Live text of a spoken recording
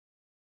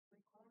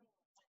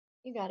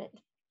You got it.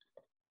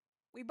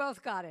 We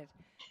both got it.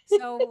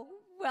 So,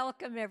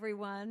 welcome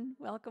everyone.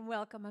 Welcome,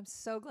 welcome. I'm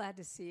so glad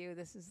to see you.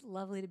 This is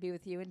lovely to be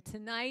with you. And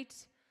tonight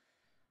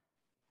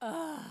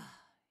uh,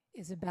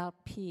 is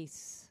about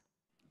peace.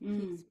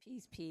 Mm. Peace,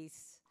 peace,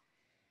 peace.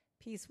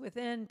 Peace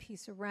within,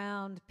 peace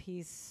around,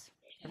 peace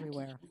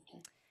everywhere.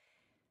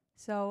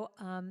 So,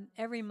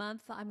 every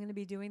month I'm going to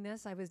be doing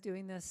this. I was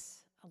doing this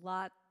a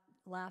lot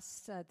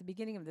at the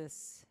beginning of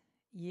this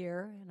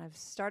year, and I've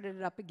started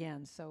it up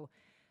again. So,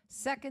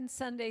 second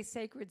Sunday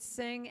Sacred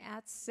Sing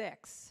at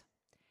 6.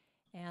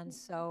 And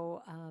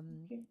so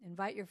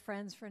invite your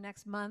friends for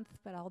next month,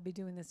 but I'll be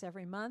doing this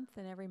every month,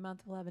 and every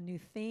month we'll have a new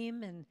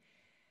theme. And,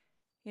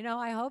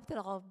 I hope that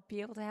I'll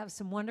be able to have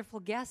some wonderful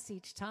guests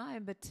each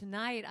time. But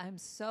tonight, I'm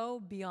so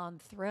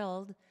beyond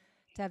thrilled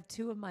to have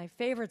two of my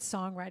favorite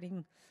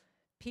songwriting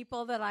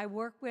people that I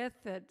work with,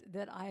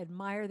 that I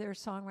admire their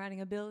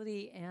songwriting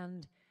ability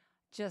and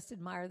just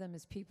admire them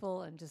as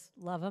people and just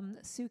love them.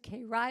 Sue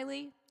K.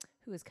 Riley,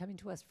 who is coming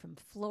to us from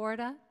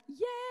Florida.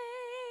 Yay!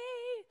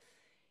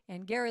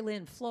 And Gary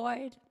Lynn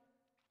Floyd,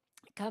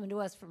 coming to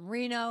us from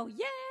Reno.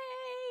 Yay!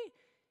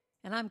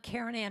 And I'm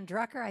Karen Ann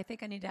Drucker. I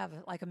think I need to have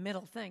like a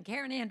middle thing.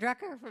 Karen Ann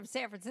Drucker from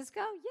San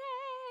Francisco.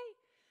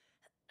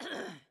 Yay!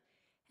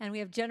 And we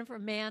have Jennifer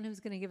Mann, who's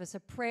going to give us a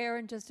prayer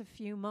in just a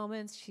few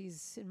moments.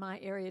 She's in my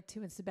area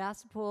too in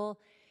Sebastopol.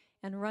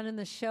 And running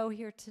the show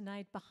here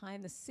tonight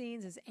behind the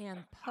scenes is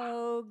Ann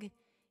Pogue.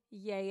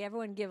 Yay,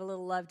 everyone give a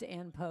little love to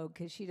Ann Pogue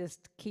because she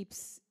just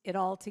keeps it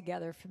all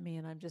together for me,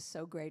 and I'm just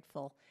so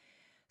grateful.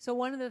 So,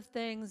 one of the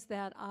things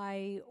that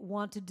I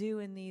want to do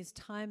in these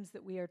times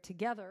that we are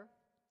together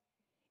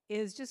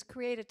is just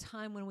create a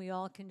time when we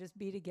all can just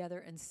be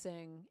together and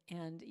sing.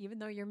 And even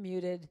though you're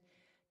muted,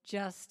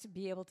 just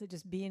be able to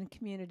just be in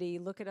community,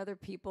 look at other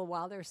people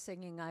while they're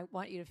singing. I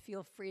want you to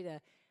feel free to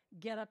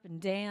get up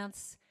and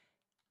dance.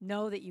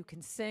 Know that you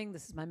can sing.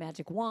 This is my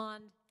magic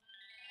wand.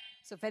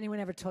 So if anyone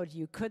ever told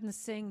you you couldn't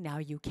sing, now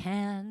you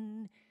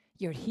can.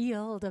 You're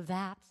healed of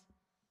that.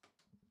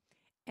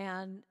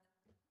 And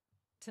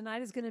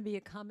tonight is going to be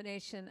a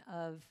combination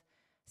of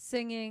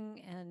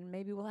singing, and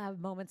maybe we'll have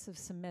moments of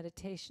some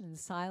meditation and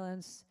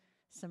silence,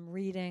 some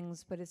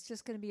readings, but it's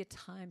just going to be a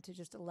time to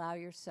just allow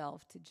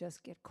yourself to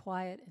just get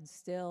quiet and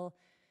still,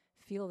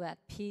 feel that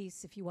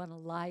peace. If you want to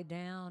lie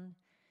down,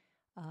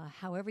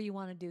 however you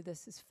want to do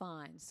this is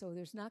fine. So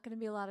there's not going to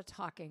be a lot of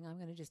talking. I'm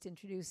going to just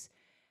introduce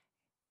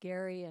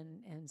Gary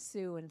and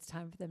Sue, and it's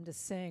time for them to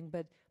sing.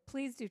 But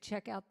please do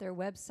check out their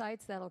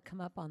websites. That'll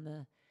come up on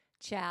the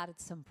chat at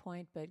some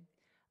point. But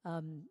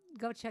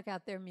go check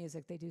out their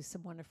music. They do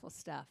some wonderful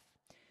stuff.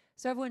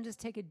 So everyone just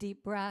take a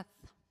deep breath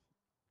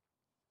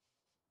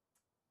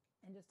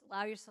and just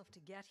allow yourself to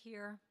get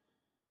here.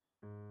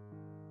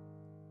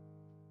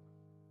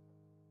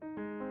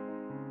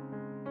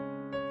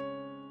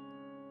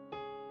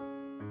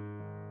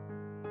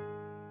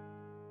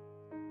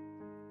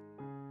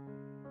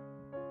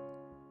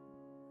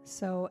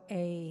 So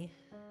a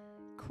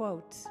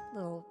quote,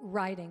 little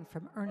writing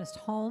from Ernest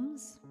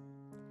Holmes.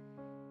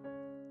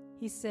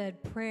 He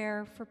said,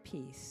 prayer for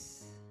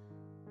peace.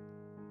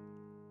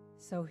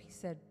 So he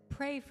said,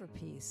 pray for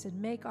peace and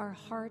make our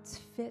hearts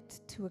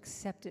fit to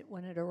accept it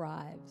when it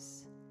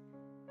arrives.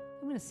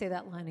 I'm going to say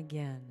that line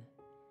again.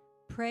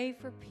 Pray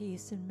for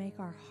peace and make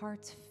our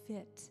hearts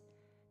fit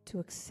to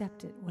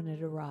accept it when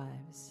it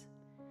arrives.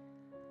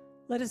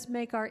 Let us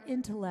make our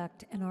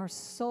intellect and our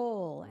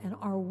soul and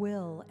our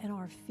will and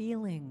our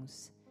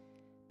feelings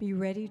be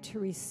ready to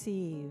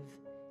receive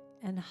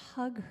and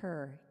hug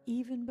her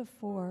even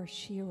before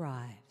she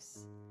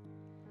arrives.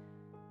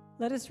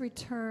 Let us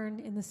return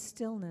in the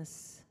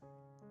stillness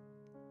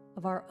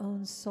of our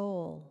own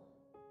soul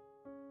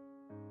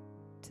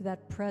to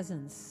that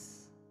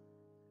presence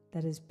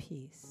that is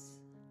peace,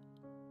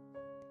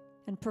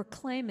 and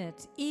proclaim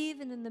it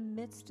even in the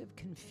midst of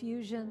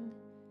confusion,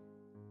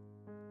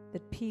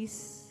 that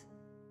peace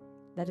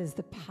that is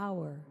the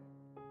power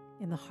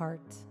in the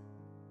heart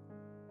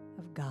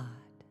of God.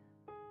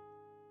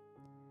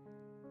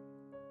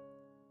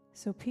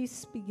 So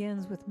peace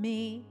begins with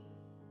me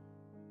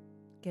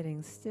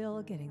getting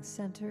still, getting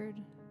centered.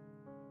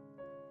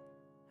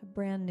 A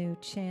brand new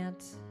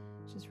chant.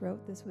 Just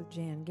wrote this with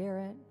Jan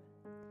Garrett.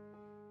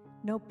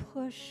 No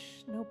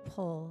push, no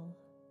pull.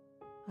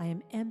 I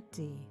am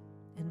empty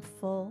and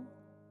full.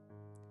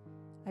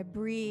 I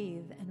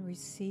breathe and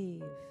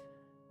receive,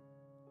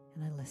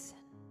 and I listen.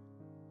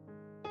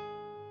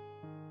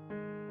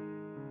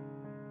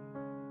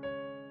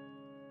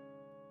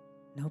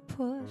 No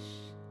push,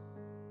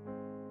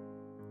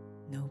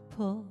 no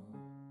pull.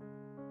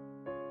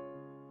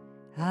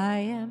 I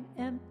am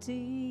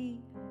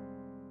empty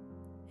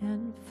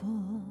and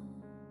full.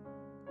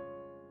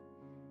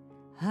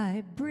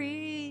 I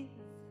breathe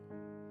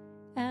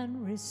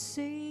and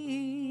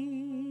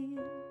receive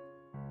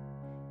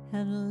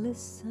and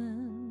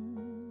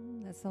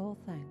listen. That's the whole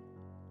thing.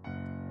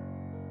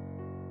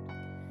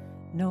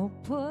 No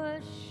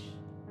push,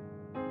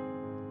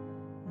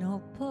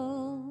 no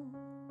pull.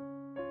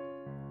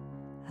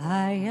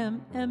 I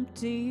am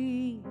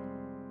empty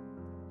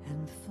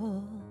and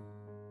full.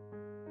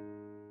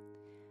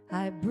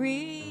 I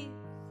breathe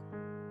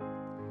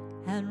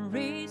and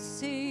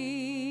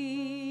receive,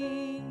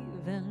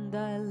 and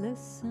I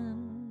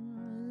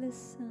listen,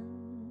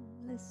 listen,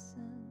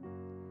 listen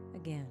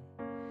again.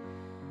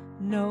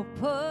 No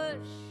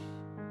push,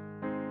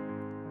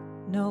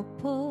 no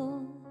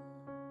pull.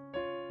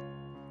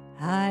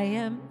 I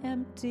am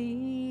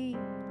empty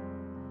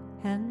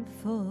and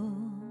full.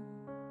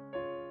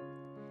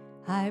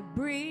 I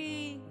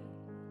breathe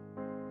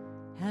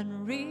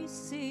and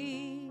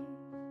receive,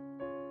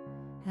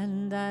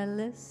 and I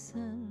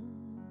listen.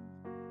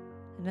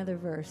 Another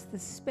verse. The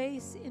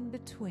space in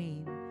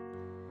between,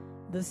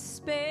 the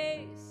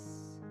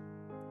space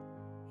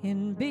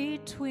in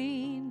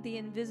between, the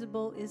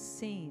invisible is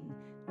seen.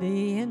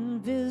 The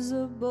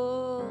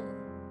invisible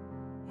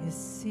is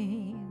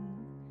seen.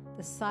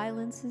 The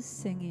silence is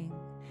singing.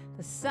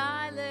 The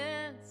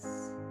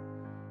silence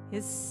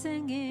is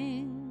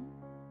singing.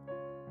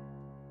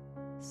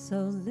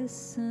 So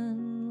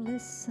listen,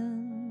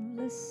 listen,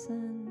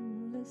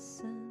 listen,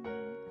 listen.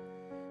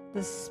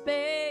 The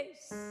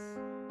space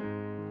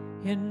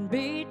in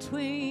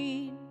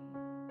between,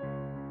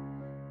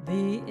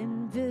 the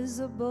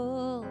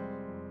invisible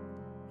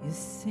is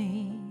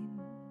seen.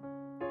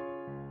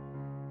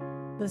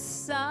 The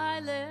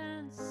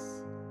silence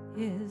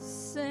is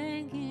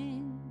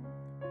singing.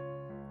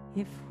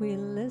 If we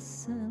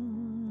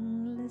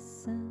listen,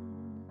 listen.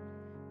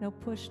 No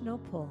push, no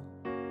pull.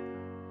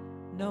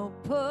 No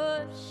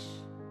push,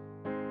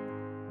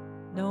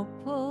 no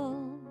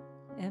pull.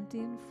 Empty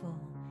and full.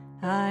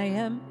 I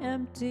am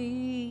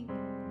empty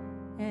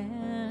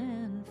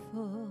and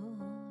full.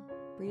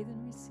 Breathe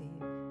and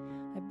receive.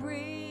 I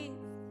breathe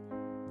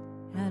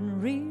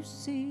and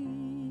receive,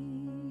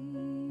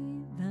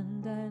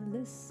 and I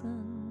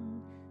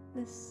listen,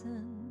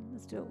 listen.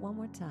 Let's do it one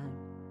more time.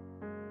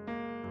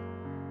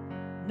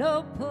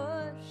 No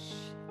push,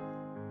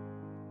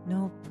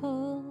 no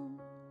pull.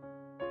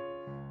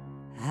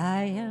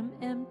 I am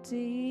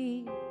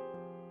empty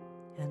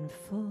and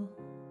full.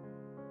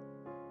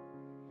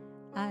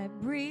 I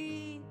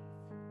breathe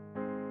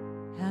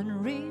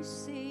and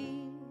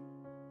receive,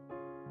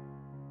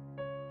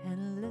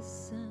 and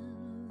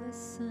listen,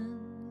 listen,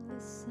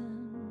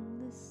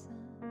 listen, listen.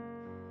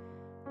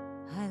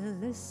 I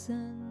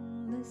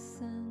listen,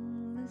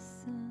 listen,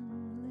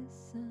 listen,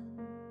 listen.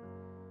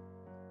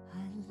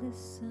 I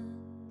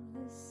listen,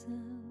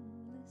 listen,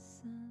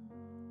 listen.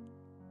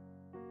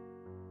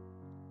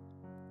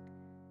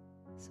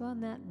 So on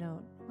that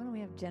note, why don't we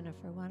have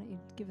Jennifer, why don't you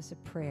give us a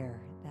prayer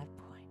at that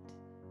point?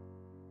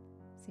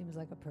 Seems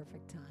like a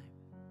perfect time.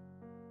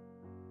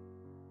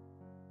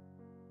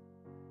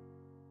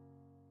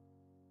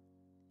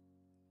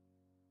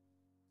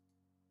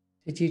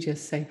 Did you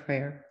just say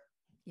prayer?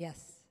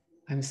 Yes.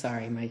 I'm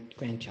sorry, my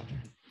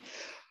grandchildren.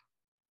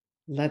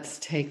 Let's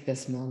take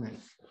this moment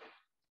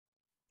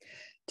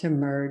to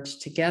merge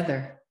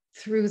together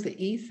through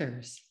the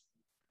ethers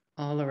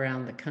all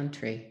around the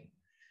country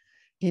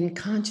in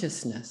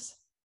consciousness.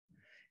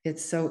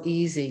 It's so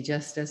easy,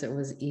 just as it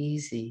was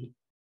easy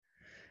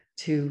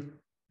to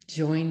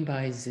join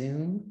by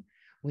Zoom.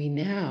 We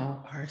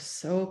now are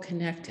so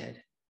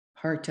connected,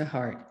 heart to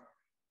heart,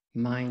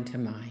 mind to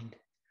mind,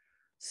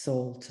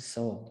 soul to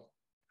soul,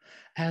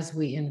 as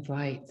we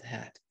invite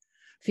that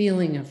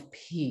feeling of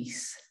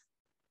peace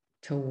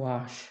to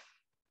wash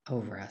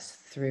over us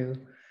through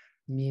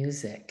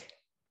music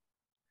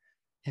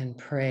and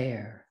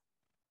prayer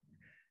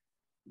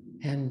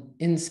and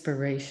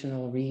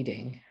inspirational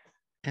reading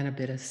and a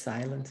bit of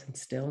silence and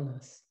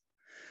stillness.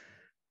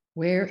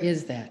 Where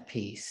is that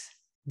peace?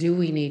 Do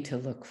we need to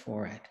look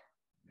for it?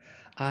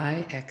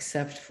 I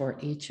accept for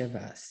each of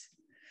us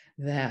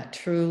that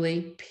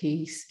truly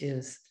peace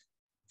is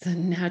the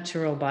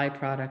natural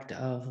byproduct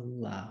of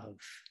love.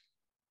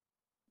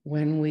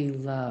 When we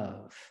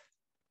love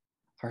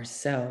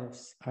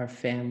ourselves, our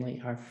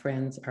family, our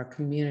friends, our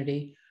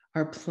community,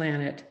 our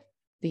planet,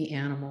 the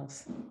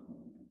animals,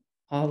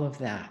 all of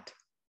that,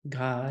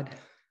 God,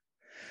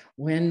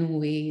 when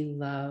we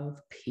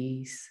love,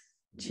 peace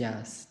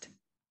just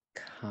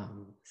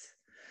comes.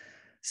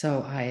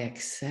 So I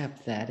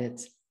accept that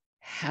it's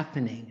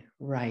happening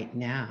right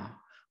now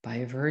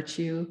by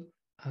virtue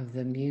of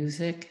the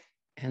music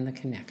and the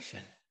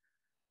connection.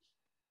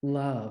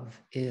 Love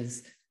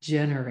is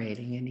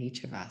generating in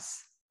each of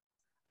us.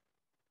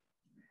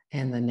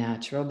 And the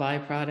natural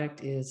byproduct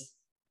is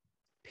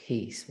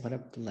peace. What a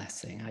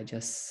blessing. I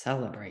just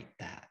celebrate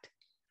that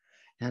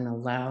and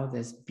allow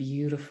this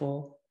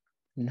beautiful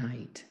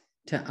night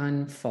to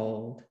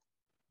unfold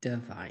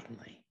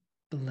divinely.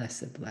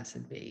 Blessed,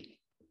 blessed be.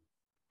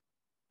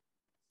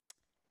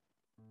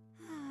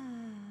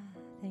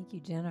 Thank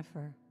you,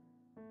 Jennifer.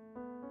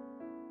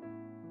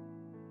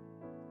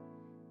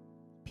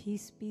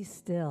 Peace be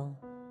still.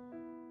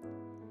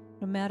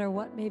 No matter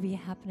what may be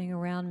happening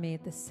around me,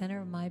 at the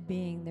center of my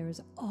being, there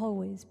is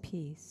always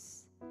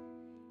peace.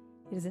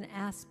 It is an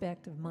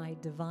aspect of my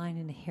divine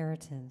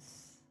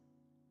inheritance.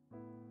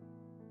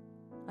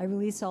 I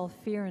release all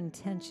fear and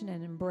tension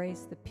and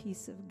embrace the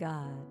peace of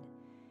God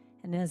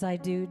And as I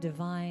do,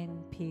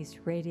 divine peace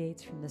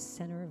radiates from the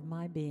center of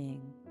my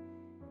being.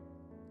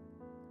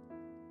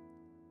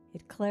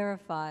 It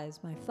clarifies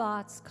my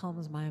thoughts,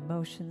 calms my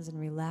emotions, and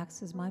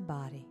relaxes my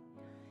body.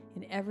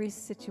 In every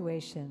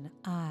situation,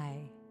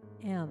 I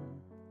am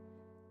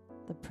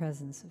the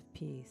presence of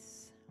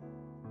peace.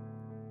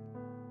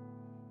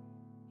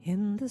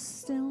 In the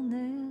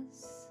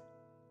stillness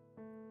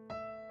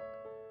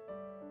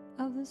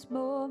of this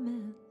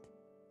moment,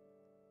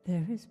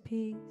 there is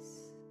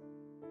peace.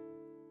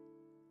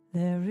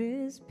 There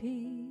is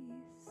peace.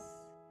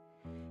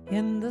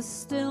 In the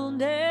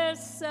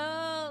stillness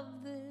of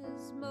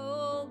this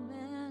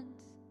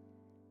moment,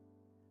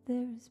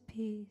 there is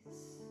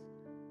peace.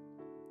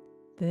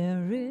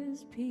 There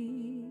is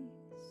peace.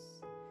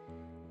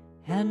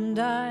 And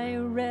I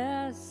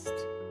rest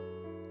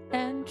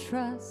and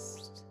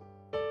trust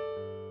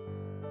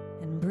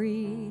and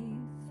breathe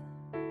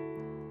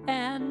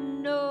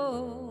and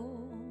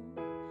know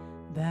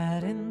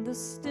that in the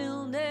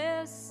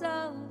stillness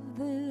of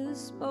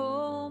this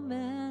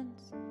moment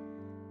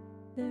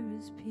there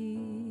is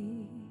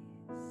peace.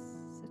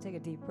 So take a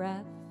deep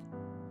breath.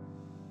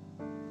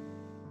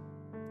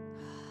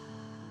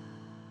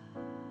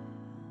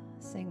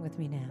 Sing with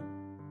me now.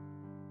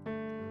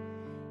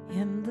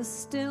 In the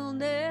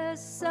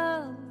stillness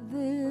of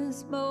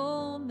this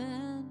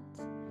moment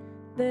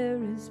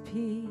there is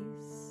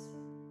peace.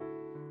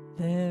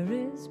 There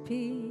is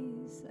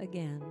peace.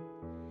 Again.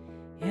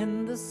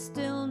 In the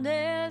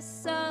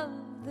stillness of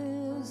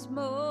this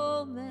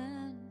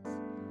moment,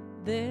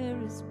 there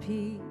is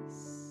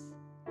peace.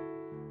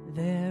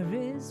 There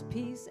is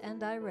peace,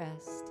 and I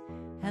rest.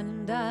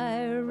 And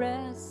I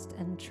rest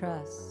and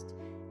trust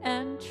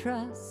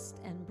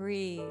and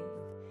breathe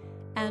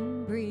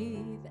and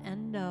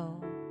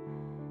know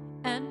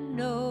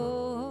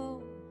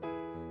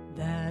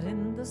that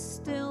in the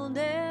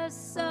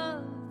stillness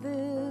of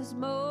this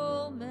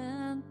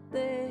moment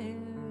there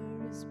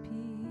is peace.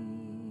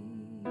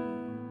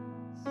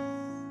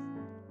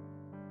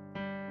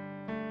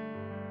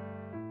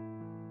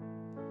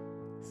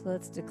 So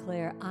let's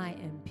declare, I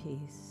am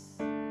peace.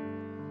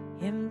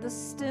 In the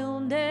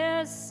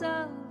stillness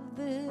of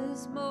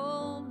this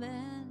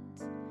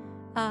moment,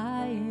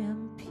 I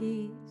am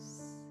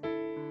peace.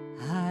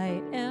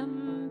 I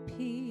am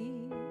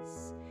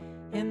peace.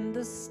 In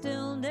the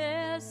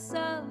stillness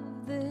of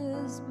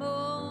this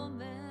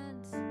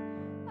moment,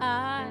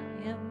 I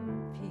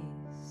am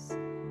peace.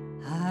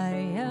 I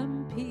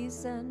am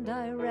peace, and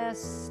I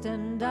rest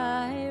and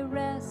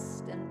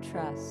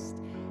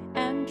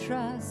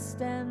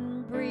trust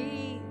and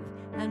breathe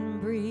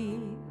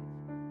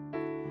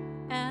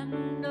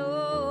and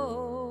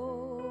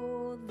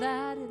know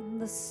that in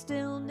the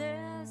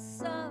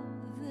stillness of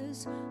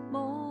this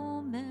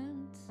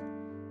moment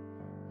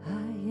I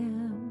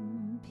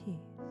am peace.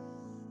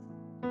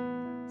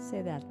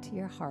 Say that to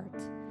your heart.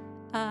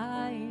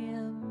 I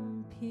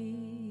am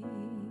peace.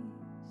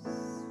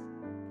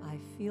 I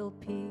feel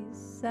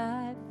peace.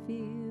 I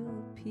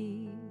feel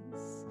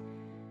peace.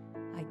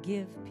 I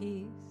give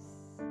peace.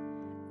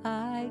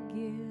 I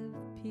give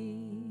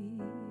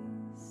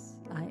peace.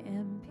 I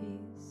am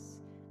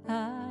peace.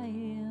 I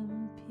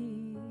am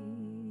peace.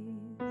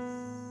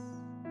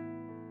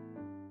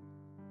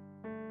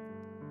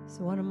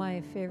 So one of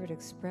my favorite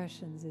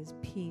expressions is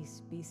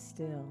peace, be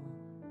still.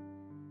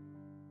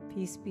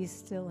 Peace, be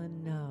still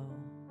and know.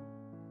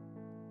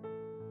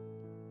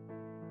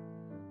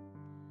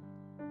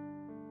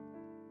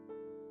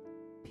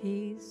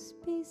 Peace,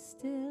 be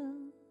still.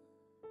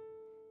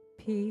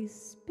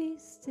 Peace, be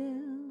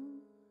still.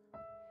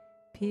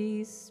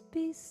 Peace,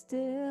 be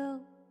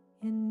still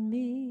in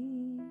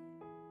me.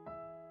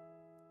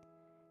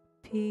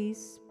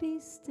 Peace, be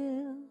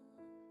still.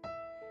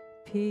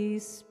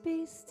 Peace,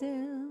 be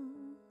still.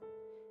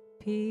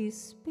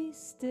 Peace, be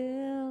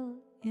still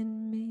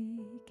in me.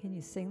 Can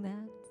you sing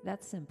that?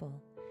 That's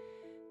simple.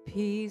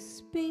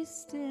 Peace, be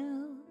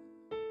still.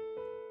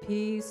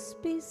 Peace,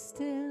 be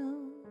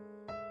still.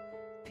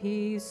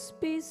 Peace,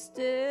 be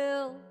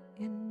still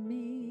in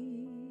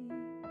me.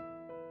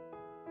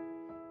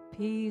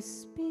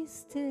 Peace, be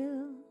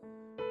still.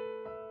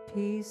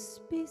 Peace,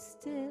 be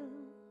still.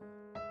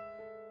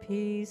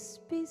 Peace,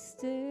 be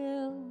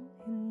still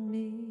in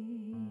me.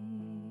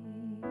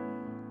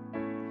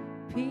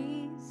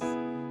 Peace,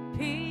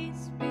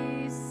 peace,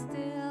 be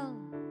still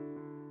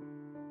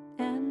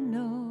and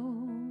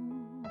know.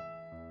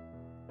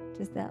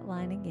 Just that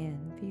line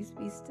again. Peace,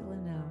 be still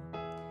and know.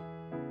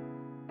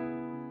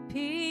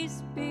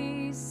 Peace,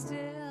 be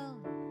still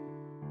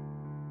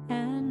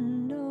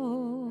and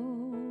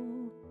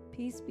know.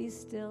 Peace, be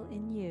still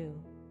in you.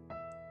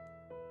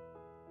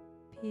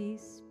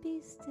 Peace, be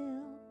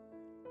still.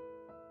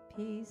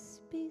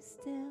 Peace, be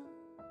still.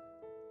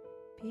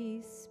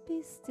 Peace,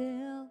 be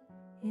still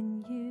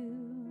in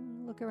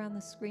you. Look around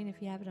the screen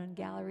if you have it on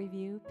gallery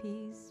view.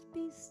 Peace,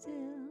 be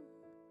still.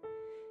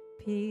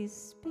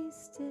 Peace, be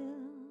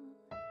still.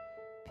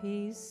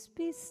 Peace,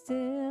 be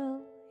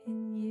still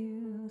in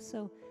you.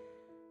 So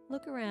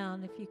look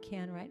around if you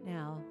can right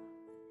now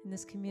in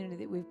this community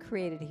that we've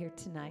created here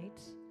tonight.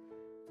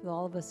 for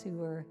all of us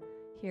who are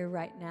here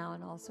right now,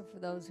 and also for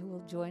those who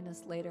will join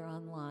us later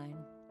online,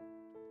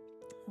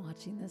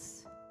 watching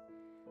this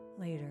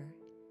later.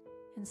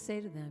 And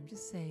say to them,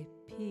 just say,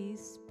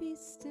 peace be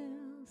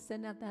still.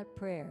 Send out that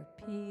prayer.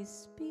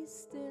 Peace be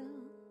still.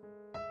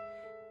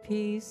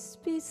 Peace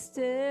be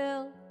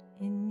still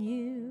in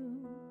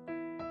you.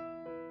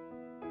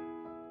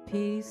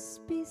 Peace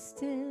be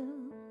still.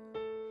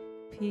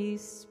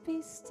 Peace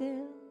be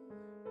still.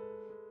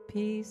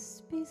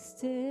 Peace be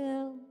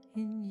still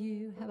in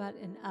you. How about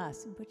in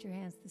us? And put your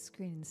hands to the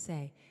screen and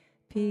say,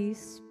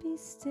 peace be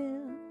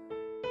still.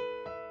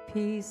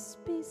 Peace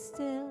be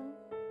still.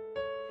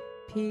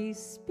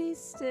 Peace be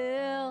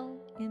still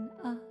in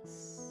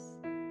us.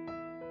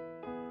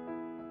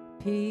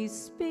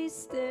 Peace be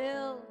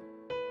still.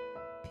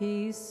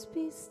 Peace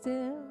be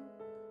still.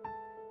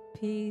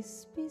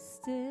 Peace be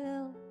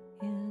still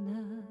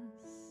in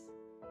us.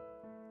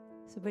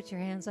 So put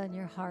your hands on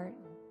your heart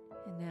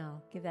and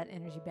now give that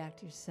energy back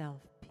to yourself.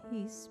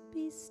 Peace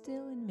be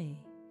still in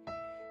me.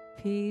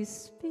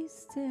 Peace be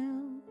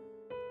still.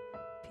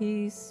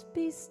 Peace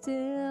be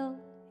still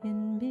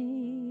in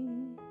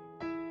me.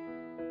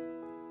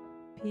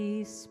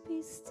 Peace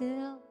be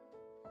still,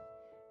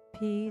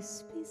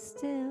 peace be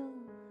still,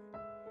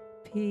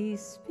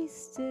 peace be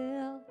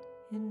still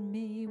in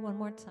me. One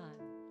more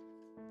time.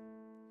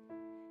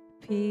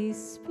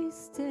 Peace be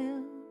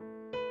still,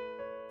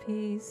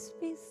 peace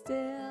be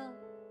still,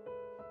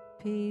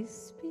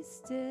 peace be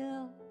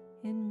still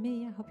in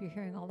me. I hope you're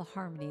hearing all the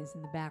harmonies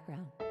in the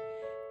background.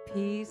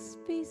 Peace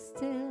be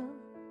still,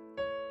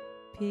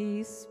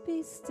 peace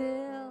be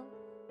still,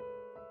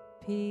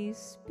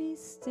 peace be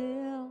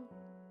still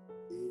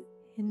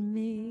in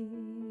me.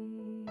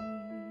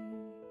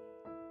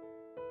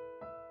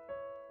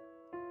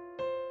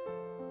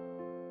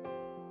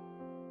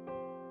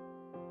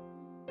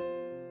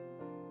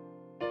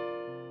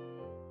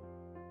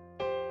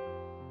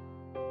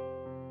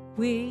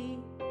 We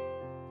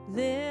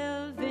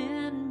live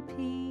in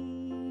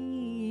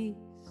peace.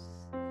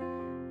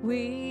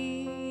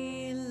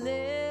 We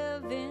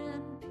live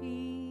in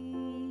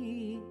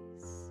peace.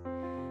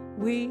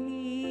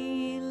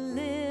 We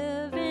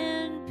live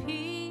in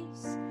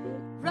peace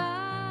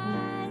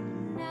right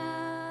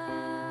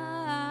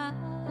now.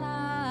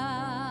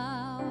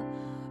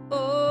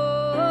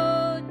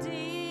 Oh,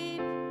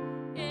 deep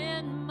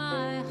in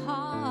my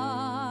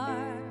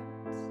heart,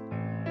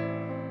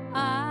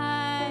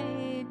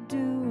 I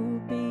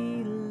do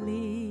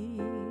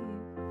believe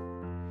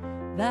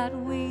that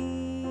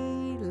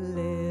we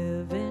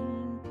live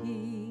in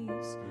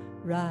peace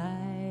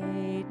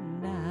right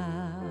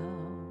now.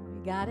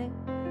 You got it?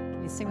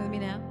 Can you sing with me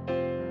now?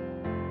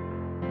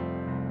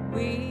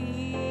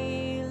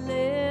 We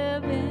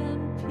live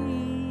in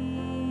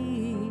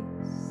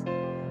peace.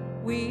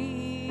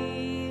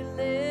 We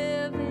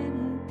live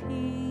in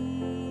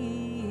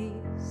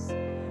peace.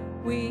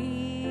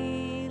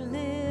 We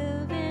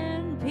live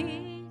in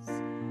peace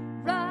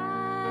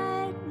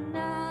right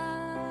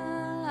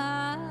now.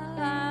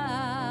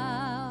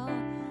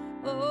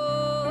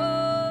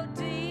 Oh,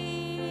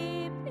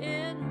 deep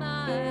in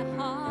my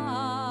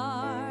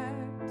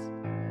heart,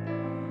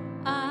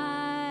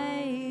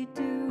 I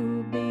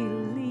do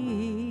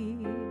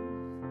believe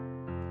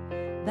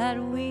that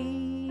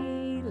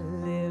we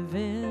live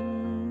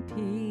in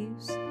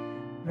peace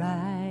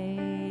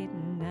right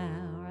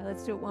now. All right,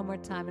 let's do it one more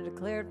time and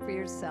declare it for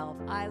yourself.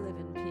 I live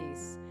in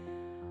peace.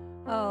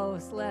 Oh,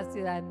 Celeste,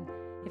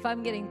 if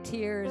I'm getting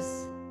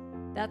tears,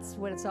 that's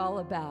what it's all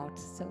about.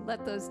 So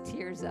let those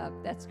tears up.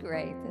 That's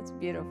great. That's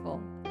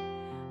beautiful.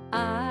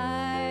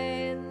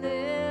 I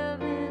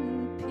live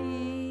in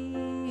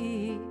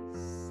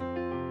peace.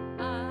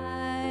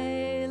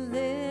 I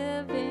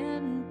live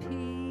in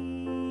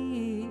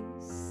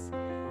peace.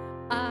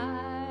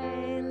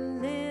 I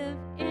live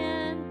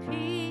in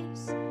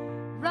peace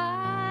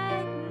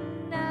right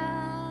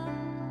now.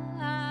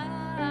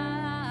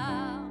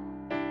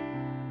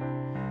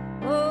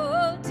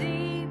 Oh,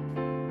 deep,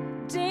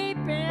 deep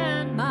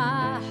in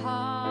my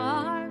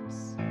heart,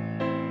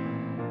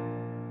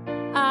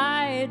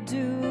 I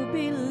do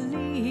believe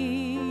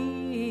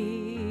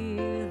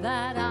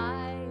that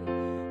I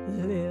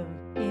live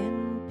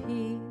in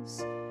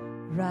peace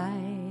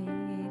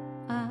right.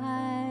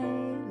 I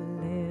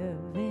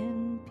live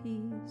in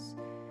peace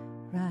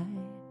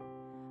right.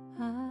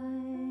 I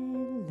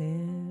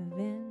live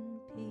in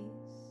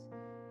peace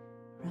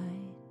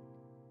right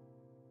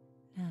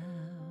now.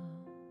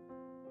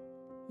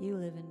 You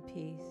live in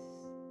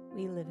peace.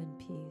 We live in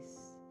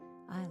peace.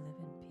 I live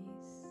in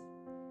peace.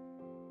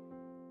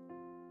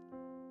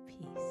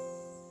 Peace.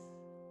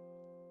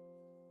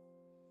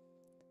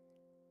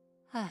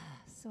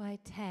 So I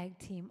tag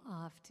team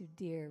off to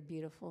dear,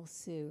 beautiful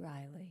Sue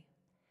Riley.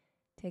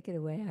 Take it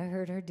away. I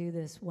heard her do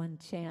this one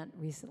chant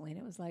recently, and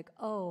it was like,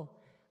 oh,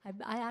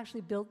 I actually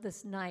built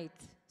this night,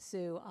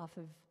 Sue, off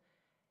of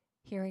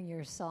hearing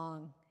your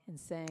song and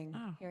saying,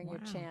 hearing your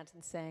chant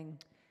and saying,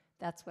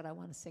 that's what I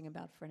want to sing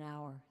about for an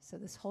hour. So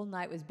this whole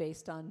night was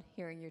based on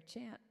hearing your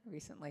chant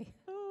recently.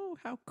 Oh,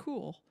 how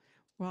cool.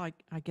 Well,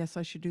 I guess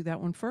I should do that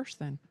one first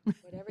then.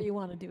 Whatever you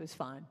want to do is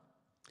fine.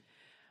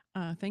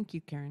 Thank you,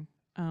 Karen.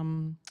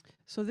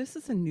 So this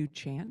is a new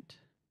chant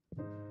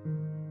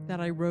that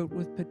I wrote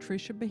with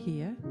Patricia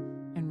Bahia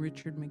and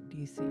Richard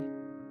McDeesey.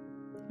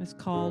 It's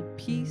called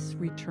Peace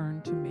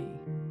Return to Me.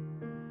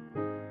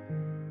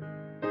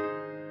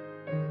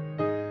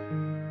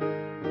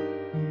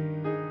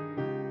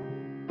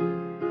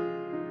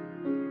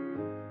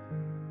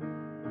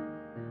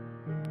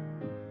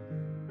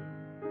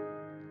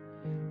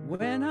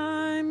 When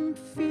I'm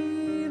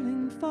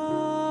feeling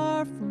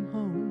far from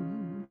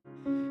home,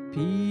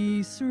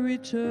 peace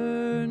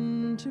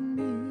return to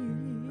me.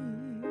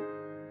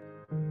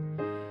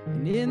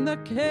 And in the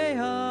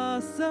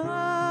chaos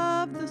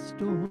of the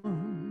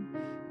storm,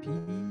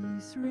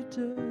 peace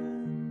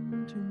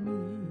return to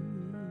me.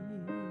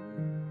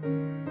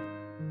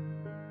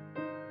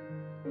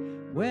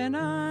 When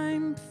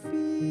I'm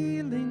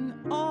feeling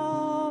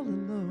all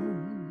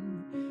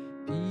alone,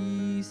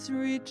 peace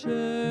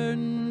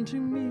return to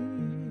me.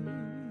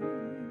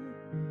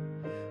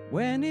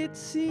 When it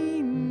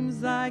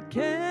seems I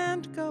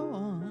can't go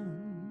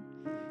on,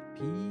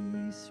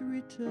 peace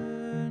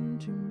return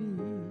to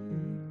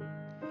me.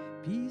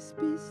 Peace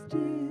be still,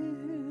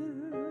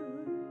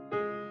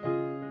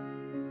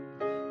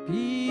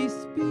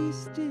 peace be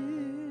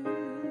still,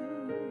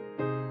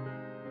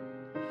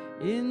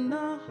 in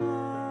the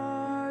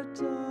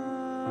heart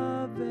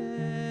of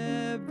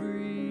everything.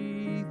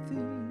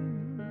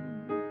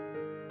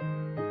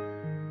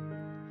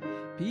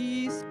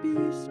 Peace be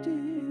still,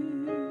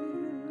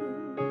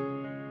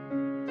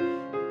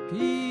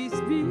 peace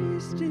be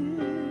still,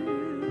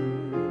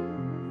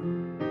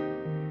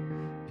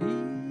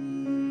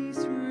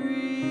 peace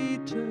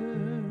return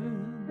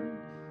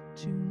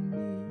to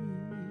me.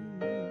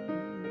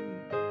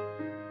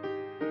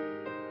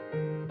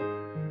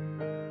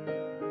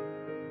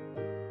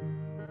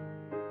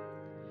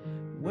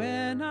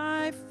 When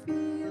I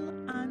feel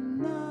I'm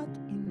not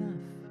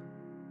enough,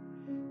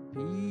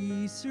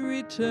 peace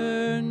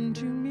return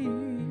to me.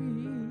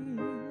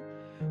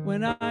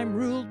 When I'm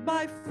ruled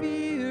by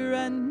fear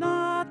and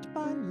not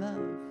by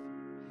love,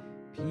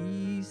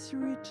 peace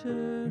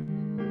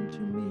return to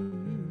me.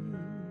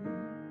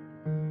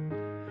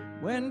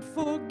 When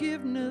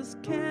forgiveness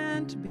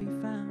can't be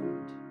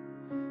found,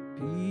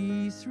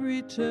 peace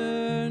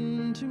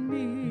return to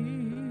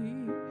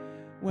me.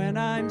 When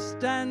I'm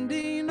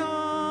standing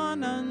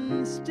on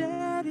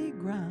unsteady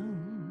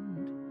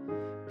ground,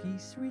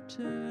 peace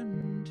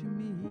return to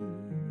me.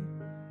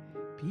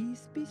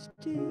 Peace be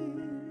still,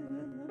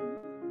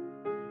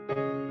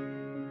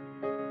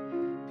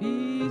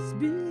 peace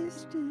be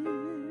still,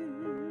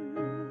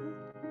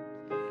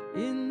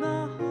 in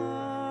the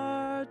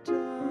heart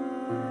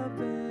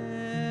of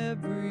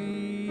everything.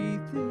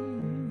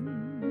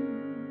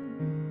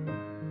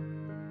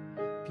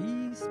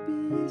 Peace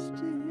be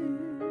still,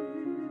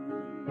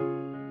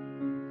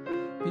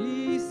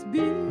 peace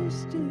be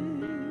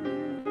still,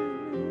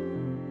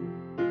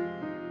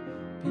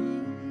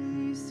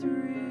 peace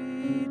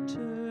return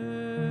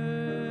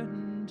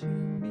to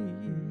me.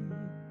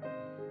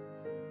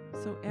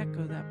 So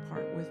echo that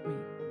part with me.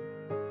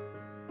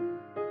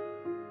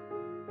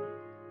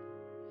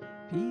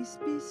 Peace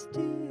be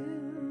still,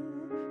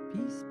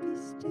 peace be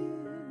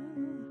still,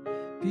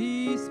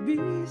 peace be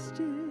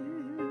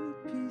still,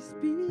 peace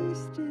be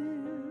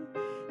still,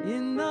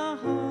 in the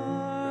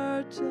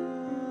heart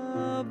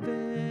of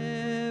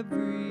everything.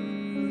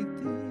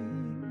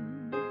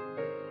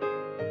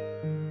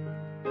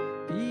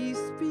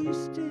 Peace be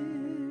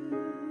still,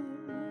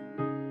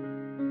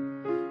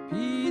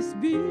 peace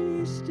be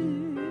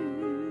still,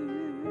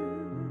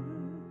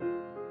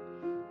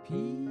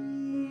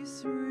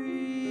 peace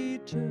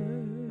return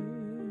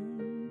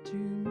to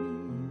me.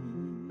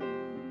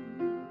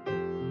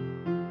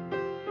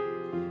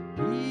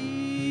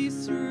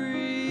 Peace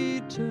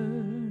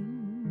return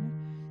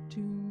to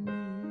me.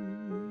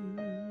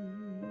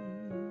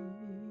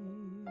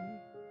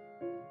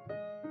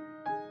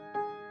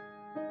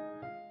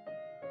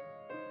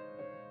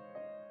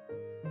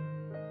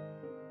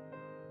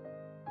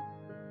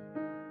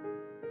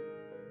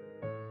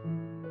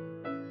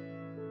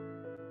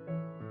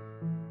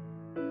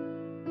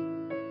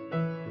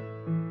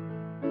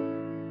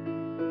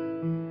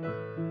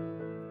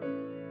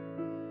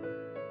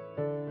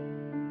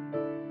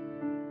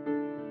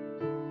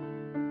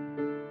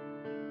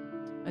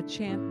 A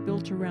chant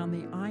built around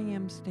the I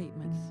am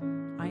statements.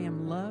 I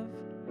am love,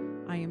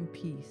 I am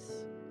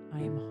peace, I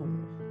am whole.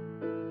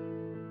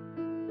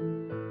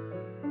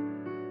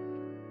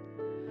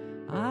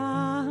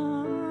 I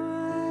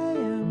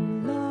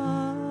am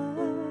love,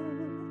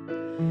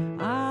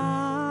 I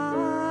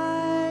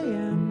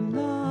am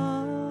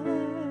love,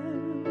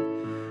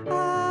 I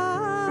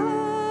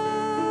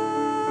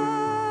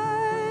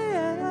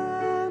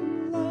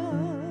am love.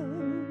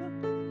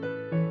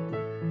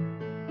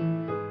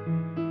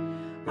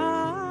 I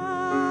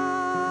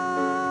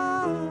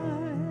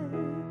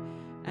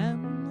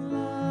am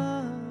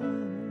love.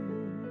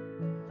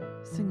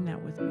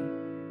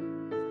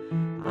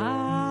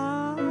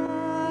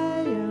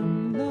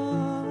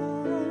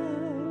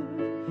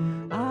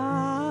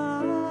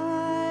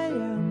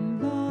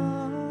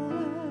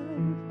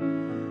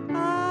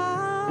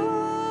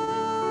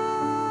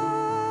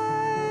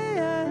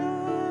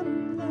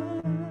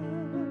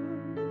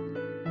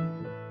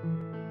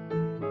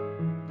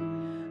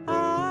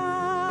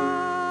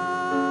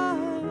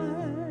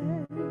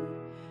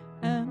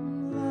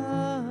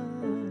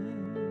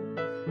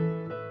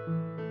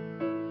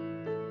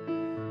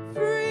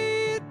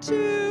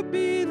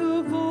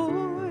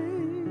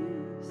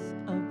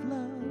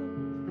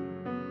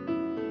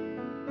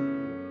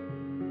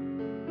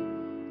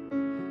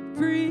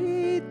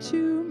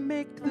 to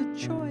make the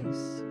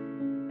choice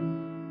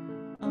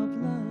of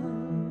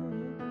love.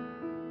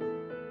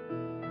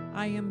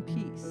 I am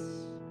peace.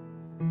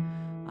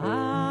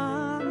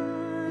 I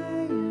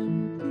am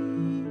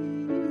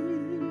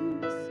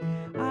peace.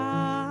 I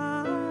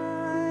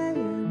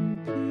am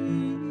peace.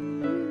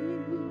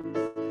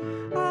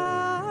 I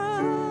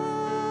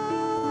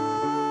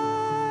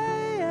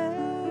am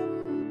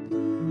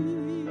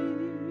peace.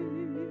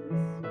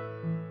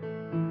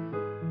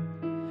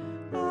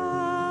 I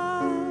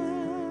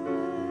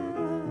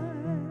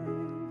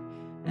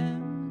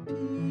am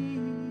peace.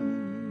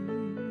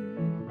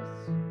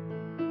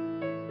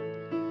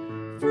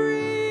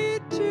 Free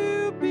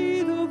to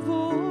be the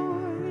voice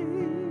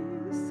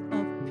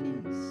of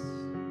peace.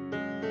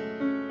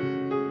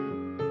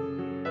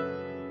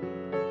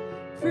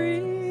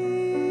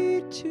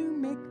 Free to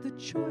make the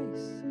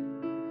choice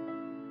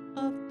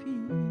of peace.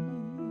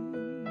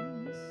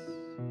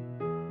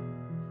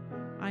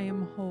 I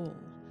am whole.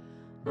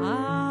 I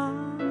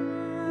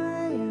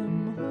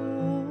am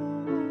whole.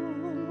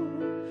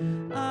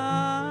 I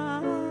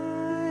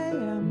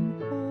am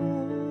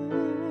whole.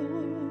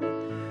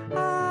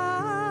 I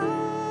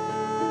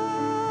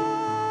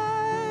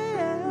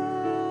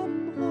am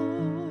whole.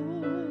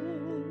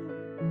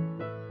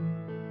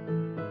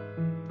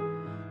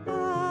 I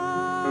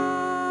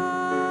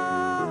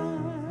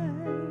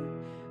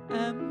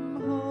am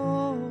whole.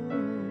 I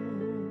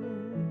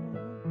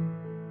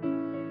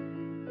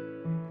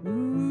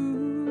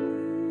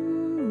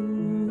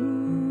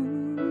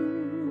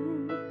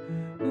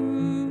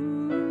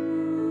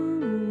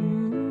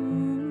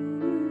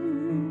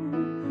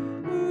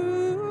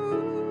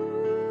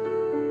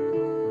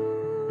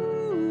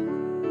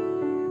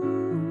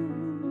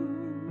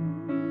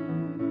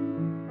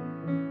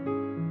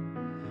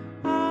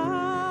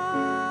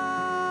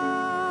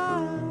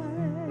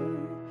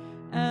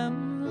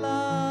am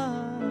love.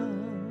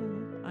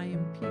 I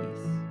am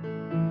peace.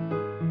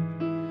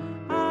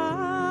 I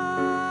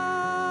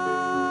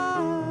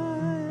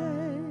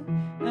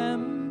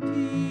am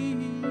peace.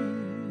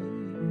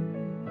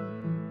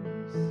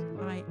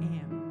 I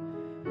am.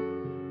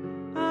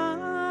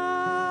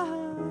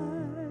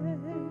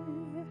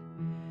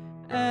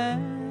 I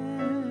am.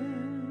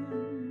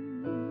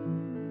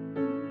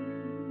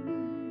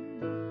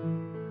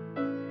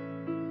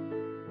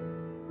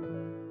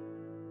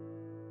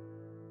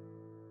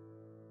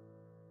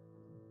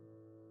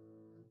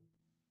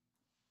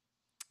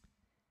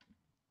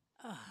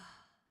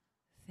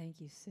 Thank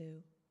you,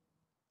 Sue.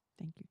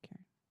 Thank you,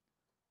 Karen.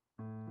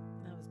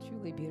 That was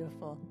truly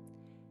beautiful.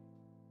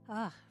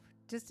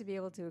 Just to be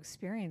able to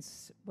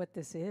experience what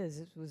this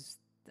is,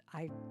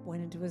 I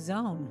went into a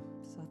zone.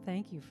 So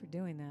thank you for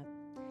doing that.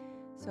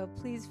 So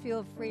please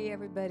feel free,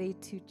 everybody,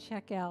 to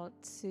check out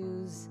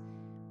Sue's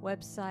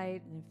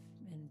website and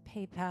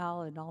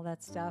PayPal and all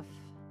that stuff.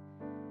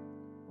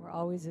 We're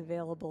always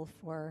available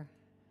for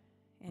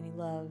any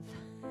love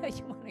that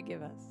you want to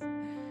give us.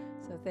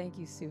 So thank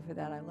you, Sue, for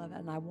that. I love it.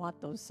 And I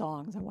want those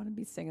songs. I want to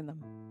be singing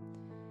them.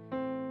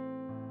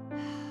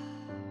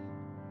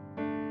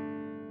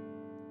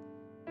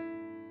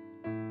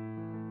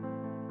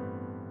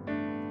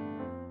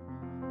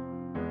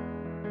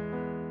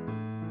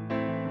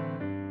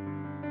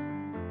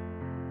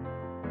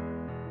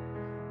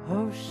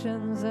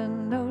 Oceans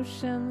and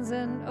oceans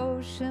and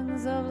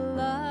oceans of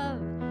love,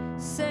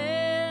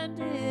 send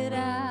it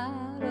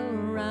out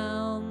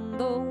around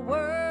the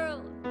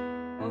world.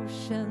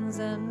 Oceans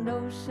and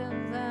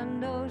oceans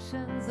and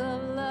oceans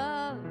of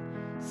love,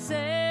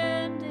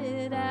 send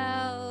it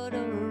out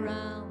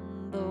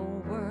around the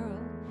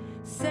world.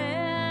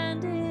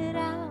 Send it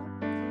out,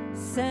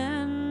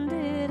 send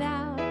it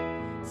out,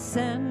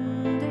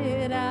 send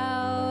it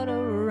out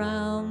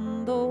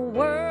around the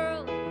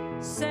world.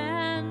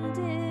 Send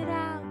it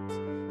out,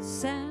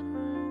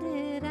 send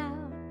it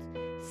out,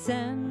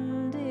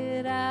 send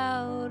it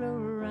out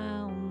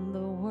around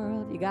the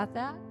world. You got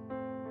that?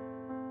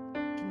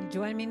 Can you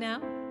join me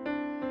now?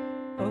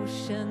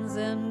 Oceans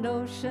and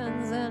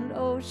oceans and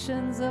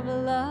oceans of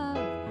love,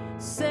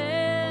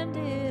 send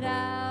it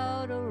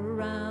out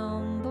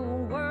around the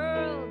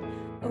world.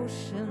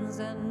 Oceans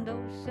and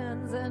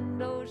oceans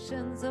and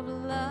oceans of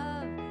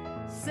love,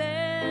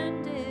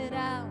 send it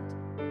out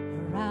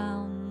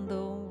around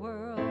the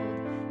world.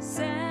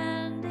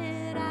 Send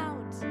it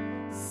out,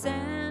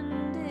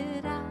 send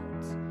it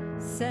out,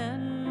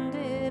 send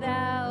it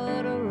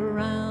out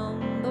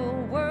around the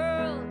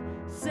world.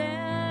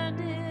 Send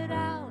it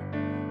out,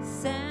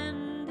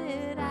 send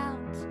it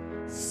out,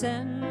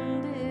 send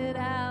it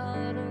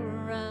out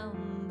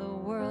around the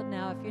world.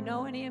 Now, if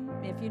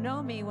you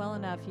know me well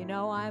enough, you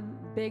know I'm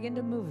big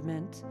into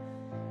movement.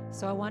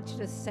 So I want you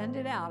to send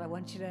it out. I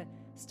want you to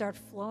start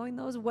flowing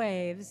those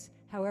waves,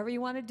 however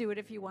you want to do it.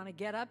 If you want to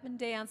get up and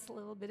dance a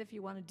little bit, if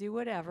you want to do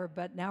whatever.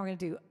 But now we're going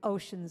to do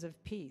oceans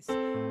of peace.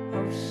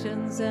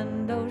 Oceans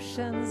and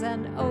oceans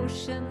and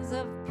oceans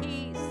of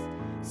peace,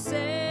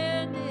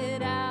 send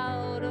it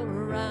out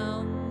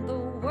around the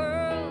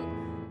world.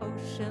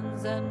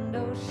 Oceans and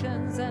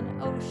oceans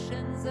and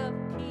oceans of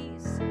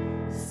peace,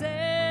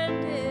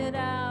 send it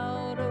out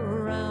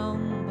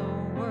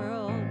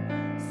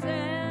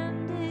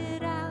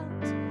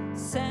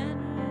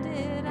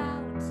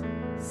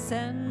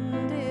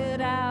Send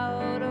it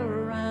out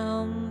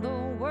around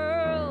the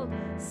world.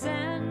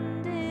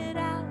 Send it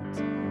out.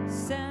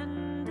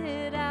 Send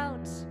it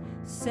out.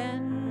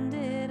 Send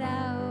it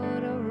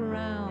out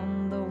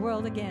around the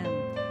world again.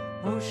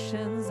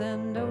 Oceans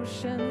and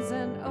oceans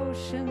and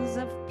oceans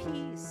of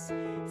peace.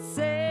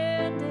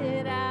 Send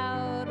it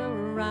out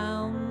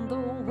around the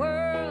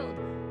world.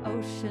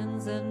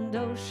 Oceans and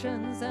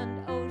oceans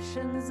and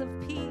oceans of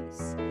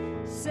peace.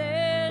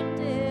 Send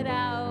it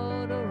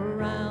out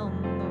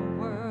around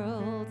the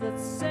world.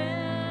 Let's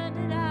send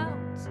it out.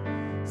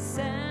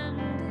 Send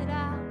it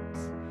out.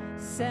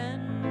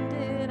 Send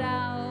it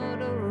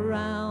out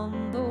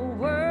around the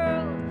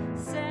world.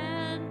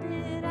 Send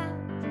it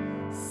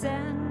out.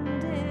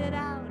 Send it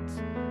out.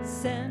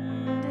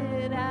 Send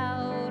it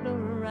out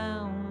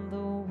around the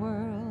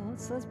world.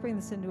 So let's bring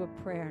this into a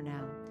prayer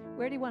now.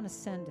 Where do you want to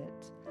send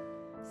it?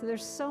 So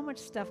there's so much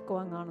stuff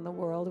going on in the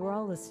world. We're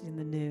all listening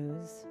to the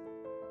news.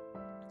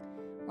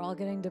 We're all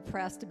getting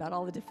depressed about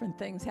all the different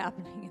things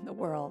happening in the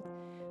world.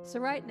 So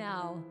right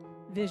now,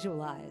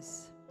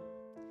 visualize.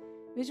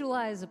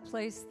 Visualize a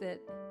place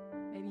that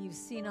maybe you've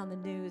seen on the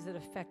news that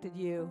affected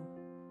you.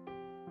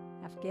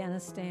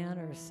 Afghanistan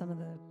or some of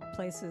the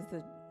places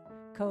that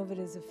COVID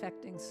is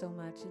affecting so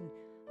much. And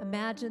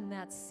imagine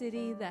that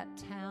city, that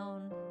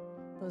town,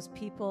 those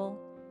people,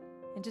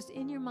 and just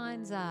in your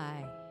mind's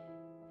eye,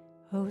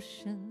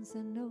 oceans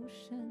and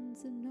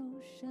oceans and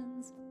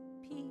oceans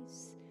of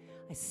peace.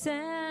 I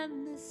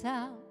send this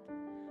out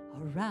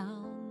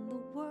around the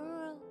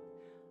world.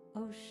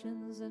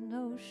 Oceans and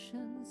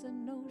oceans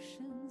and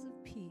oceans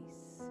of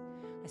peace.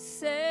 I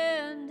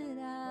send it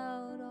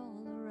out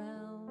all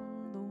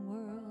around the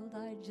world.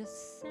 I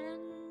just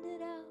send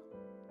it out.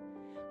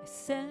 I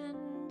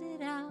send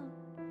it out.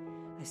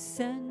 I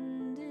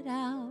send it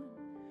out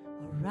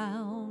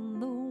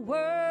around the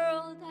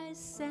world. I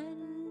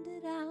send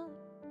it out.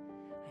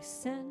 I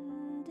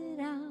send it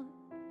out.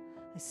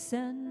 I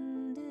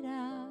send it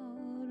out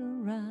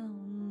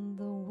around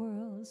the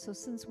world. So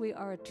since we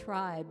are a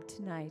tribe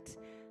tonight,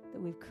 that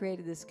we've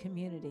created this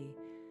community,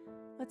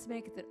 let's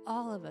make it that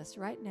all of us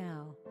right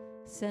now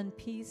send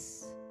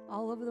peace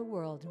all over the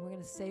world. And we're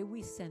going to say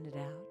we send it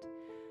out.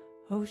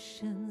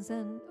 Oceans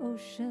and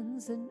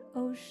oceans and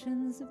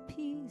oceans of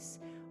peace.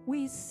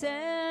 We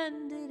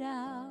send it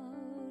out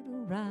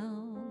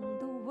around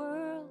the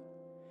world.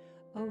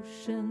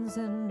 Oceans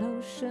and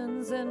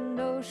oceans and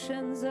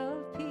oceans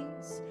of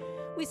peace.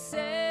 We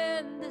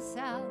send this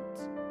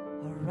out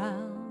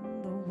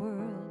around the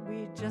world.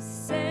 We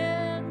just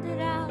send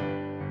it out.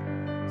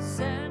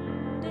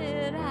 Send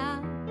it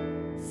out.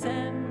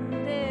 Send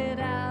it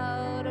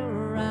out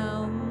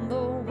around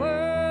the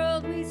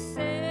world. We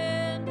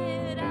send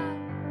it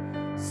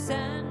out.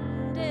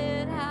 Send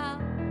it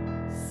out.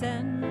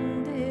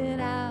 Send it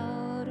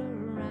out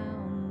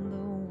around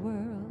the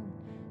world.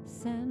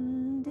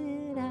 Send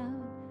it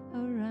out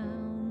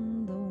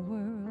around the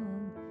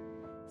world.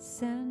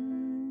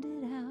 Send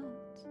it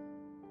out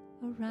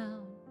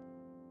around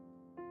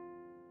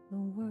the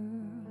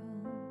world.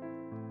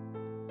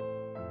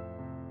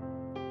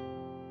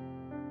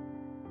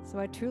 So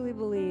I truly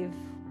believe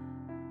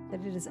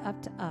that it is up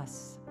to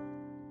us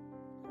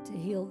to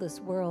heal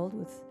this world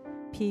with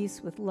peace,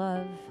 with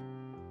love.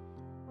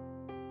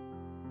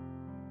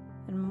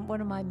 And one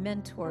of my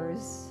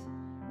mentors,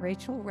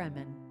 Rachel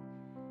Remen,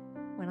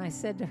 when I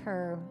said to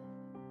her,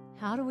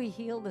 how do we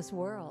heal this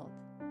world?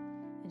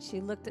 And she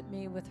looked at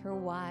me with her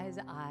wise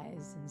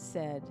eyes and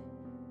said,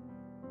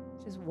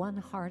 just one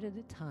heart at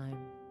a time,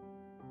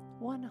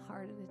 one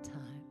heart at a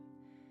time.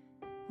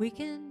 We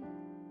can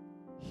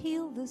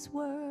heal this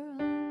world,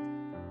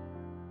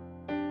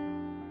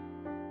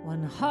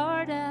 one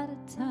heart at a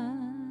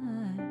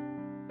time.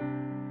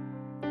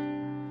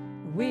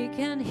 We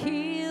can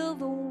heal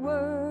the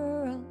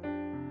world,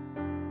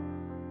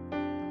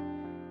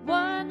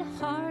 one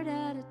heart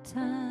at a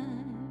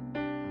time.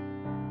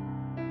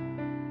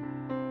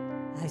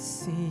 I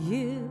see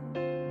you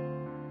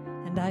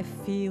and I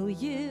feel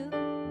you,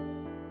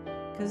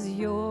 'cause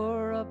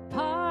you're a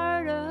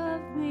part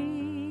of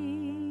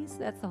me. So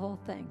that's the whole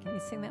thing. Can you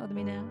sing that with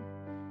me now?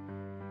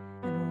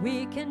 And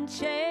we can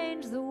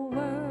change the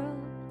world,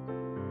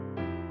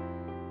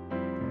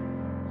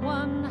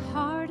 one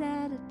heart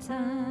at a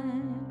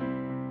time.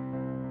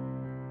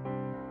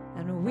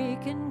 And we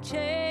can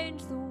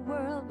change the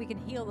world. We can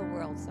heal the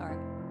world, sorry.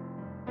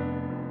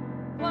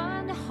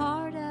 One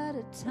heart at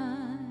a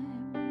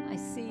time. I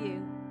see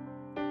you.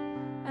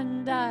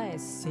 And I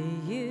see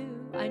you.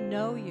 I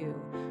know you.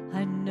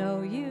 I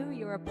know you.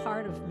 You're a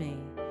part of me.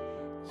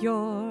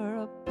 You're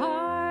a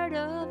part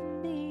of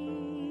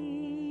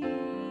me.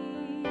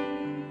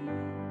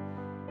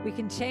 We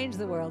can change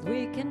the world.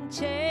 We can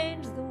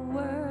change the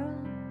world,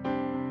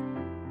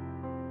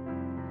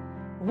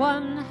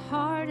 one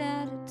heart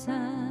at a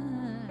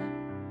time.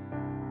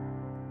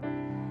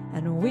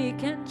 And we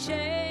can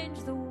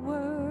change the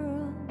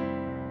world,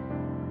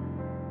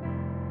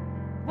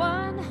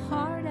 one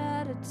heart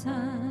at a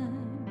time.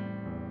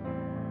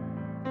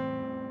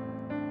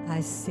 I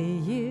see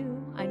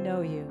you. I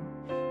know you.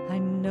 I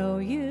know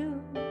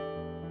you.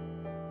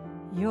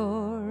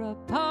 You're a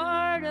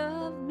part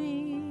of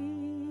me.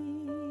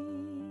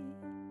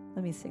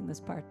 Let me sing this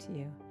part to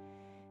you.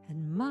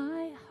 And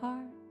my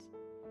heart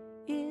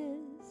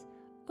is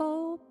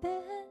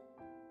open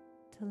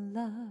to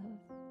love.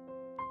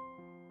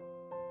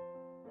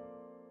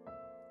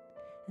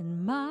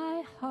 And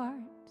my heart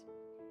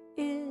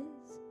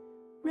is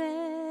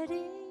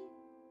ready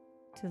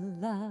to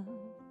love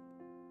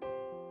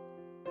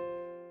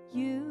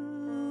you.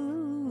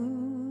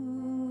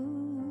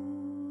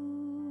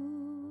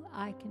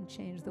 I can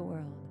change the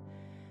world.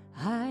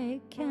 I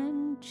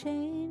can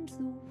change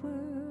the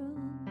world.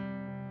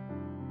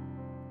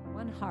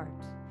 One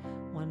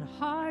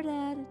heart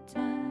at a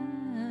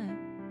time.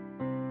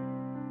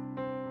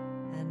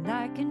 And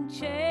I can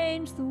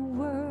change the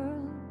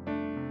world.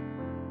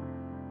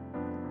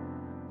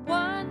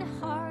 One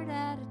heart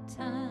at a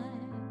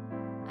time.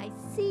 I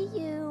see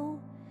you.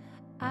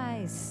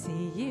 I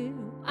see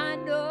you. I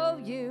know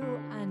you.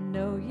 I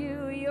know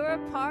you. You're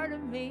a part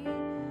of me.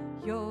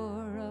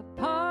 You're a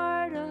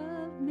part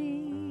of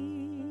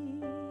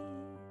me.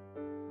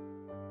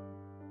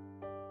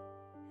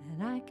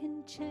 And I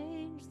can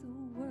change the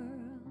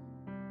world.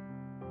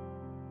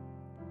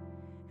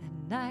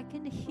 And I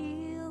can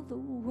heal the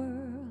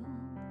world.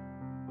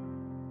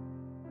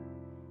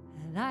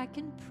 And I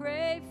can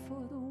pray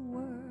for the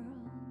world.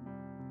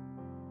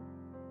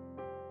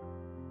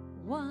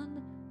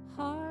 One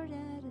heart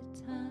at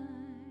a time.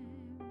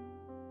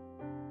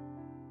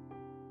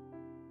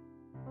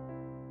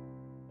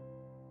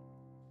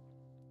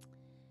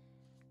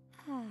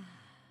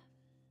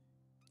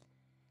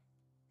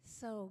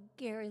 So,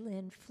 Gary,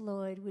 Lynn,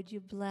 Floyd, would you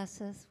bless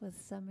us with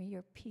some of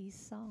your peace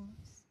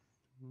songs?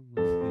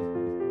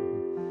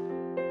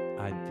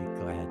 I'd be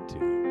glad to.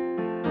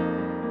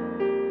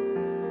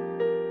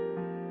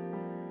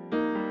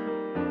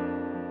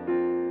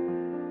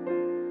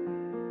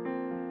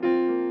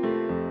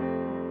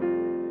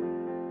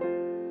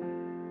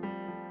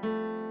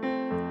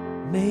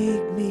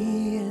 Make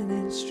me an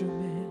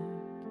instrument.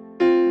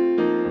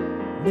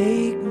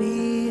 Make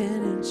me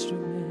an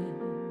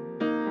instrument.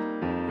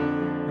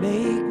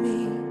 Make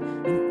me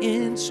an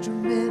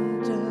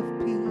instrument of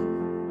peace.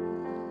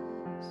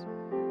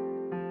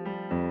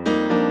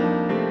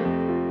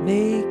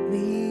 Make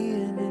me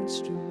an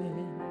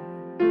instrument.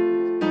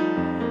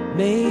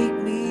 Make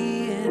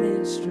me an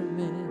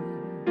instrument.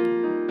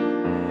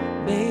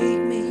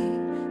 Make me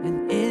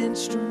an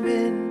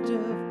instrument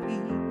of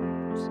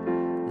peace.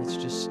 Let's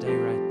just stay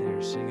right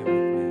there. Sing it with me.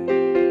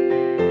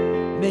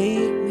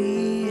 Make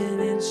me an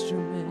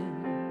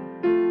instrument.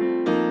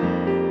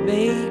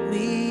 Make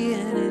me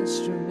an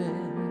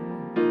instrument.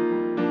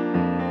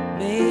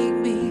 Make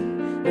me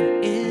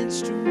an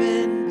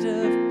instrument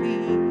of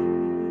peace.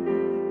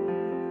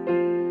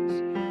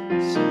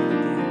 Sing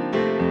it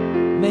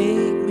again.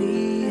 Make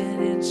me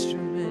an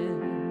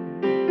instrument.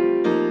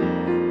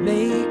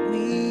 Make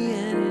me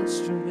an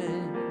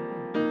instrument.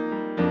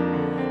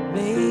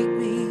 Make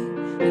me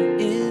an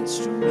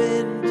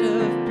instrument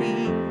of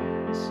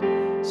peace.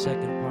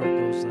 Second part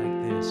goes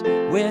like this.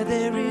 Where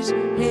there is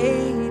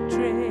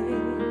hatred,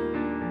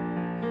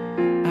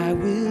 I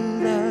will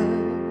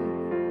love.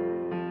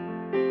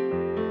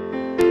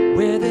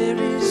 Where there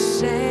is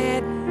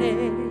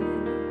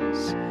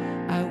sadness,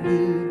 I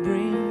will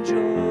bring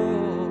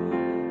joy.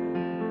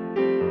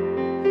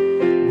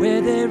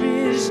 Where there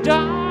is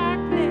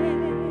darkness,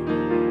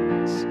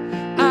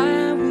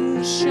 I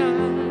will shine.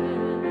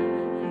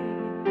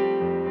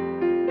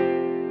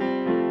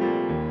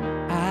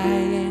 I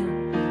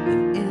am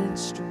an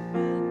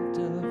instrument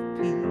of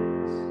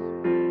peace.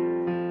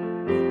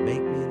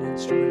 Make me an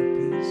instrument of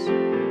peace.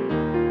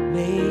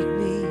 Make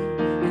me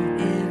an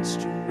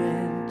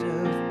instrument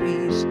of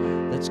peace.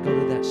 Let's go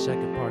to that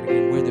second part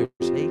again. Where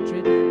there's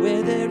hatred,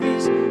 where there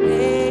is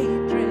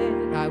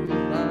hatred, I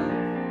will love.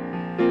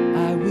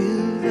 I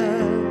will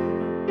love.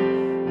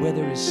 Where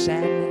there is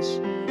sadness,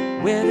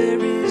 where there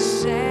is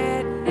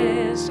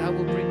sadness, I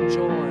will bring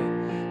joy.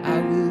 I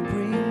will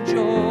bring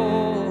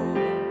joy.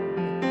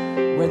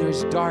 Where there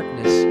is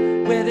darkness,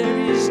 where there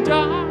is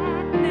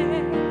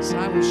darkness,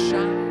 I will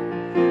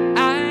shine.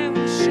 I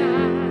will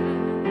shine.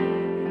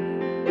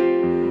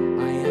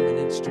 I am an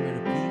instrument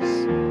of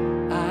peace.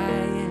 I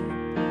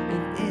am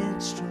an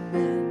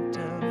instrument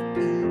of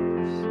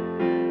peace.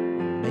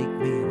 Make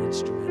me an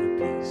instrument of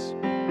peace.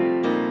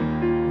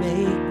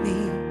 Make me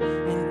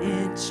an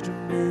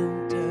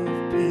instrument of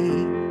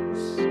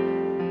peace.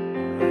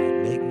 All right,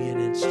 make me an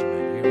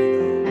instrument. Here we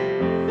go.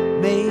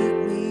 Make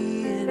me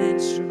an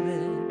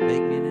instrument.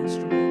 Make me an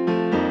instrument.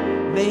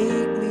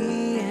 Make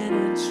me an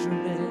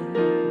instrument.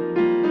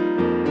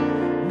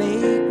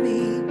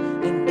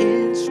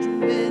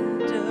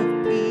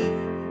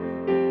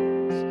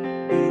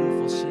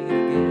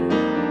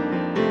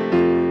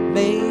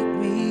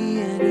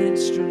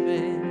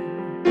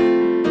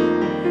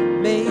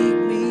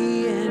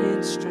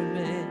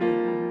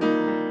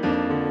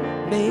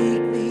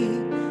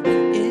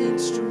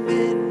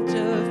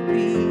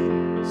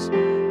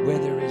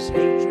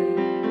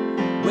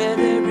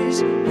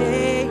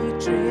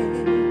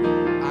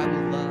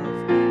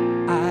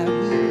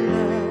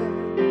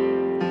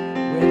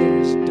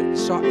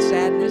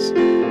 sadness,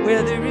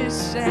 where there is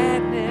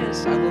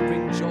sadness, I will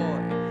bring joy.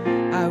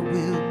 I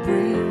will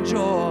bring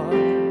joy.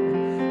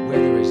 Where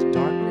there is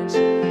darkness,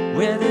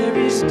 where there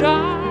is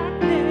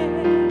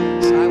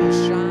darkness, I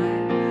will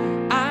shine.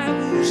 I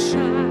will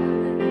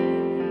shine.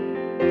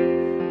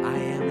 I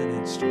am an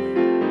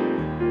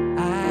instrument.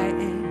 I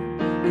am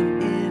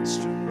an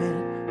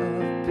instrument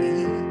of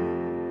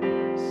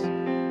peace.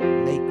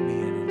 Make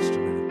me an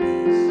instrument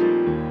of peace.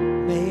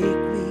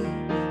 Make me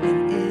an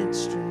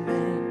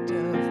instrument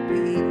of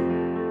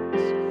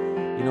peace.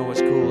 You know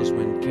what's cool is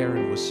when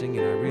Karen was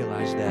singing, I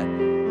realized that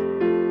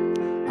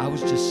I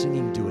was just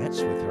singing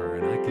duets with her,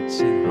 and I could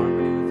sing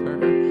harmony with her.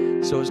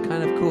 So it's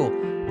kind of cool.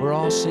 We're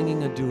all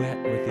singing a duet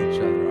with each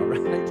other, all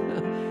right?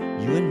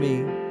 You and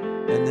me.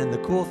 And then the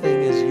cool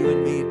thing is you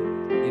and me,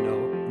 you know,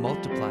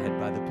 multiplied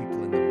by the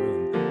people in the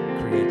room,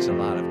 creates a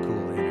lot of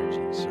cool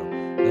energy. So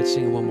let's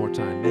sing it one more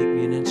time. Make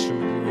me an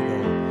instrument. Here we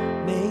go.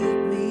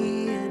 Make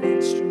me an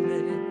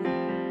instrument.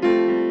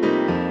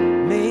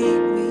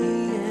 Make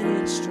me an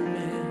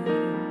instrument.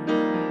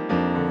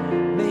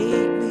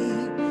 Make me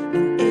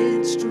an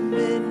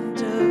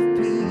instrument of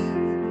peace.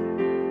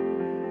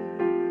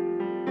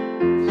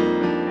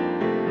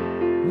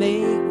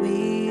 Make me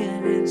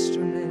an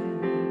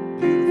instrument.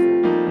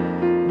 Beautiful.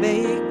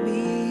 Make me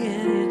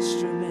an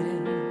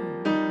instrument.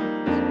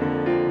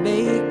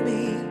 Make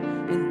me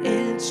an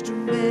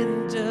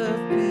instrument of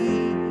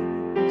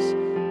peace.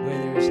 Where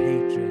there is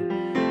hatred,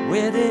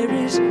 where there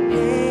is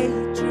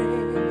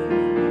hatred,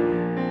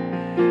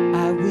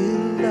 I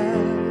will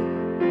love.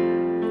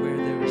 Where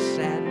there is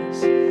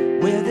sadness,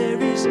 where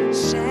there is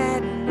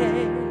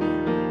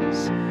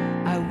sadness,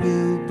 I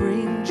will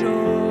bring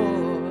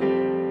joy.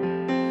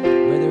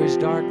 Where there is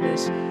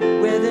darkness,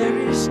 where there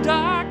is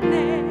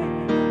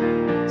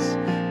darkness,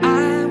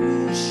 I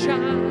will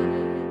shine.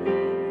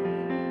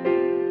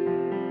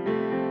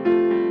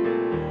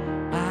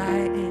 I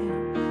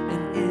am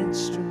an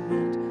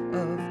instrument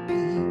of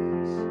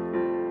peace.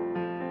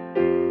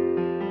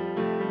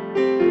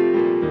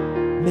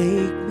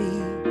 Make me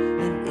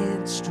an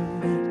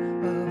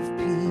instrument of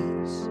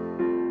peace.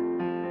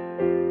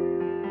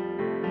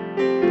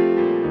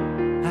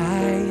 I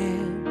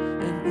am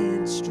an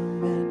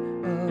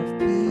instrument of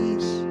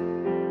peace.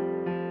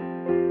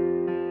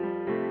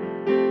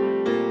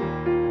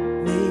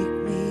 Make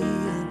me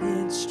an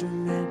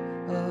instrument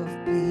of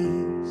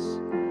peace.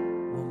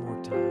 One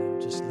more time,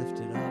 just lift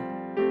it up.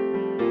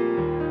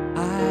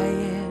 I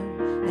am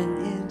an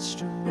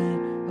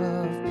instrument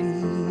of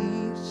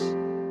peace.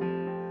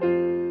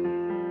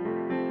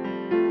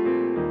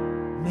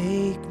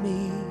 Make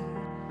me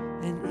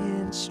an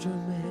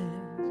instrument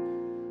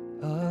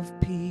of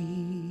peace.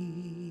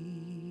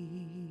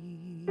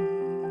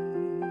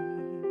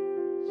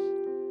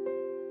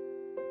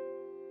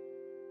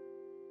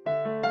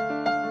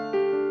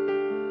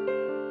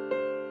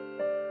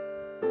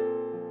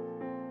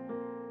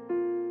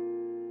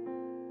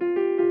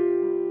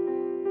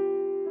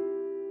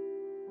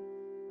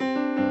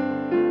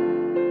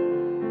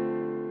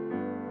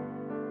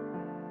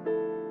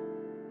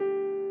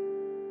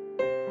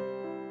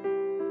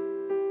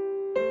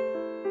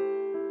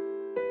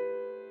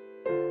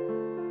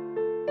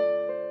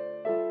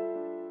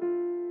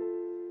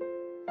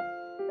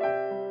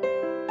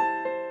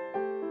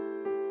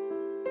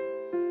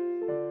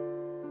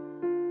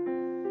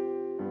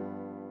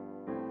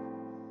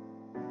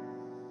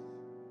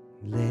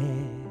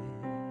 Let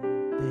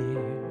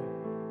there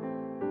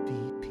be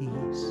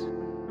peace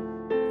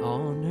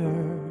on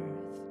earth,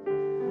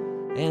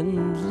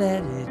 and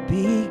let it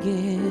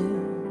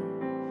begin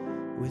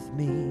with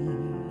me.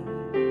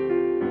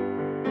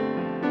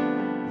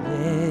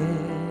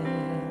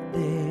 Let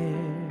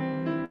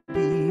there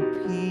be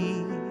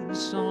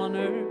peace on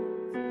earth,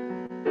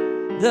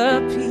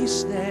 the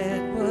peace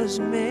that was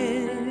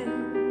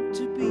meant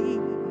to be.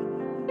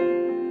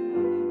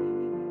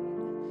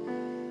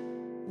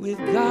 With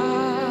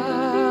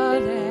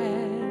God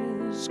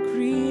as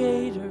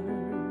creator,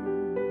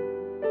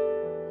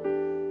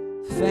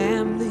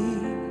 family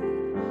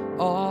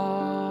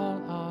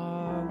all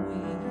are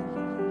we.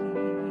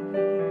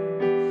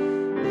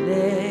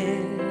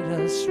 Let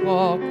us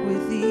walk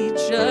with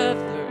each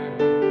other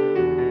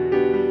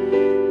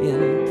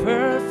in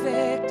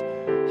perfect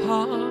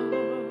harmony.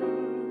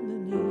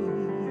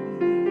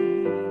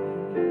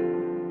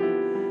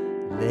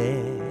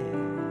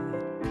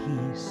 Let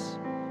peace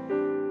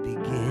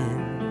begin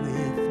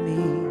with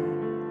me.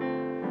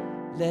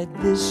 Let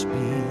this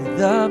be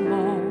the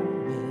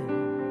moment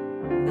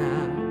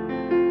now.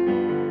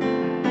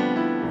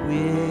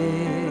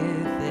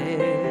 With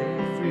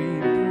every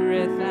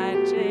breath I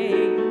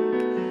take,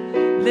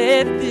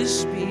 let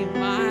this be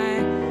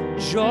my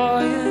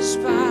joyous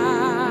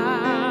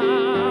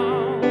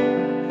vow,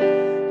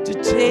 to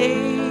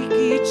take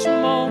each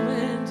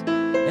moment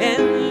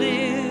and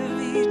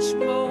live each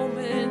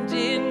moment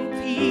in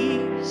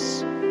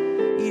peace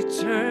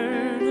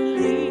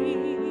eternally.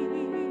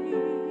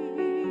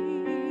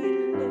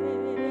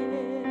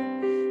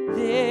 Let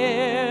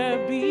there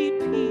be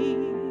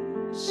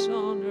peace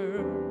on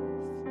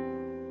earth,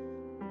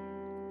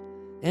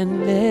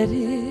 and let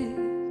it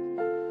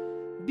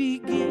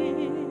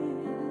begin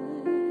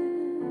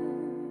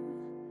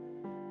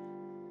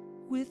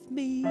with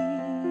me.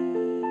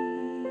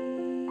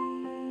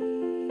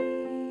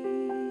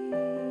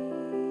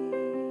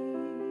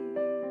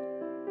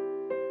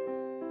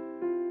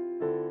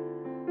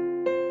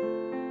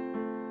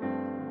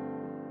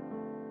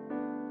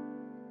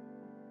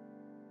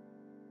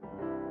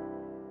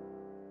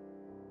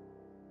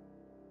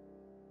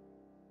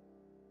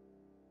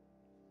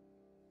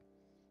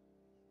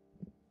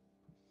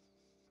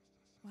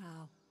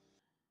 Wow.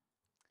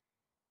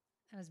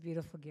 That was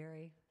beautiful,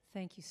 Gary.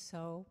 Thank you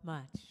so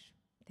much.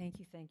 Thank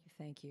you, thank you,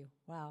 thank you.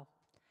 Wow.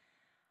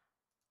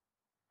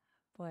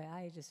 Boy,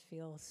 I just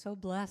feel so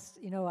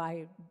blessed. You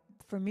know,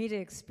 for me to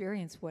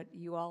experience what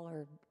you all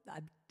are,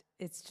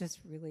 it's just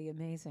really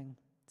amazing.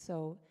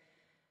 So,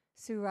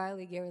 Sue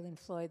Riley, Gary, Lynn,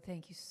 Floyd,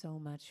 thank you so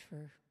much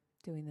for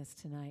doing this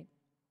tonight.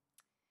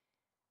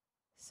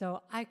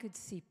 So I could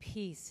see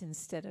peace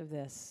instead of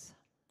this,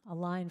 a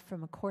line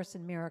from A Course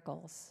in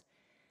Miracles,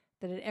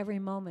 that at every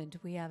moment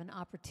we have an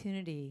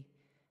opportunity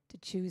to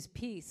choose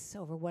peace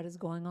over what is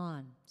going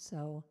on.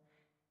 So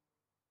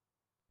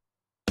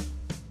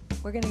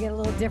we're going to get a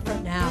little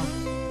different now.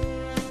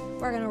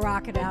 We're going to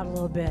rock it out a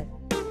little bit.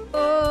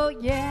 Oh,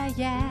 yeah,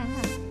 yeah.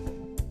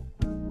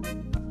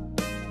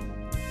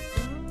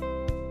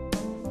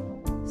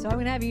 So I'm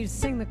going to have you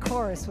sing the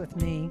chorus with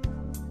me.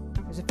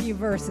 There's a few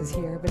verses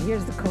here, but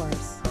here's the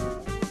chorus.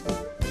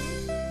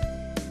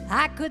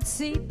 I could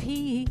see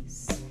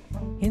peace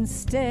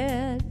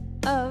instead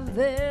of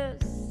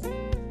this.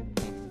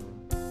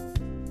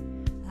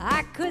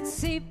 I could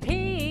see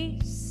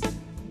peace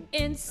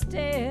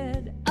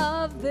instead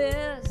of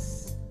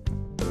this.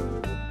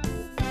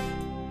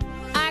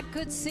 I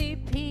could see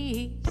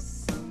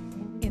peace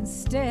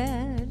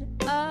instead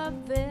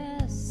of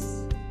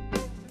this.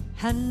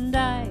 And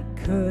I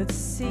could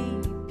see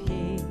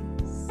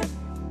peace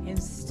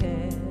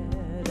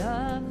instead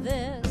of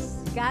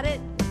this. Got it?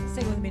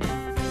 Sing with me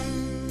now.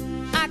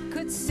 I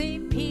could see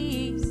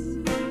peace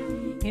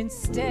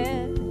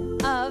instead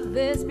of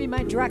this. Be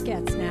my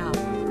Druckettes now.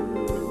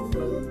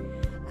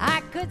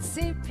 I could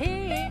see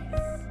peace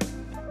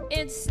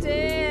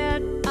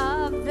instead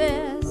of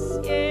this.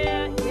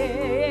 Yeah,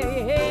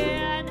 yeah,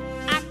 yeah.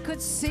 I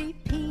could see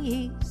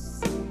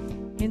peace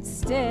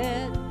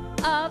instead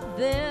of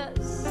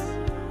this.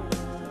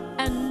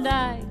 And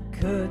I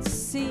could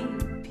see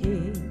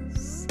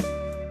peace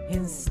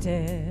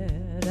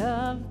instead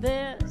of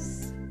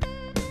this.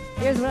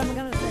 Here's what I'm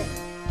gonna say.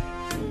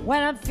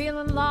 When I'm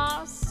feeling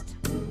lost,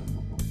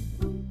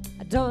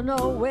 I don't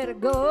know where to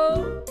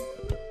go.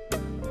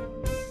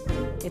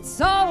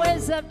 It's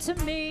always up to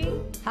me,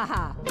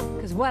 haha,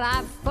 'cause what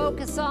I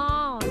focus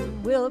on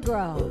will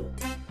grow.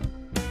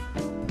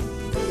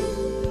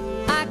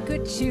 I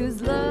could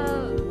choose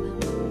love,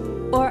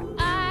 or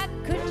I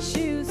could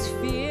choose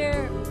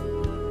fear.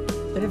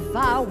 But if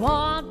I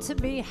want to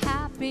be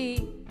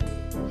happy,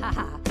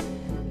 haha,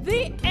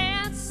 the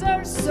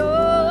answer's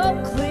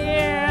so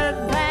clear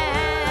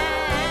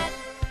that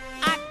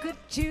I could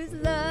choose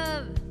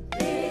love,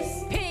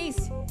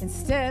 peace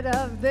instead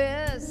of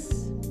this.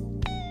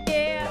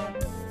 Yeah,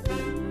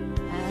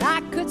 and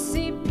I could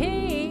see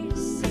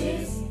peace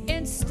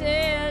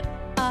instead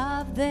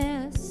of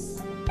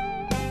this.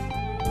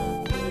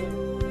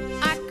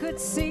 I could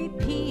see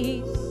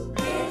peace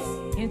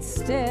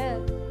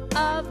instead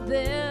of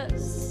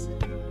this.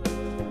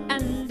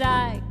 And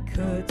I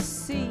could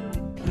see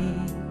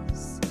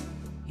peace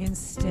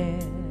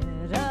instead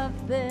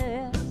of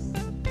this.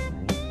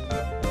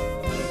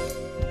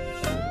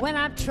 When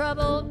I'm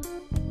troubled,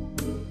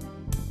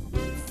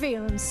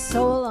 feeling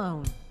so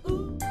alone,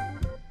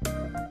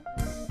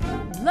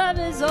 love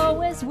is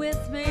always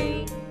with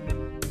me,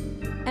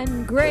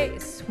 and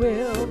grace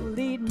will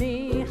lead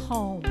me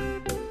home.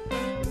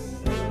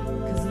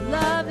 'Cause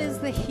love is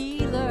the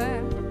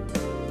healer,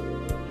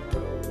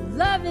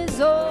 love is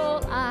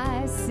all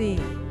I see.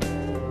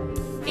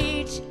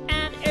 Each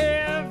and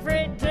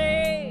every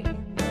day,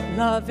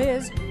 love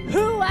is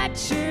who I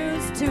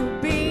choose to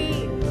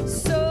be.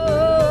 So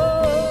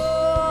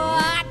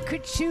I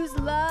could choose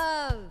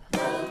love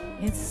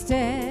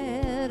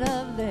instead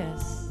of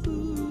this.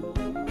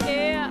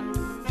 Yeah,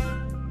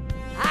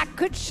 I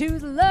could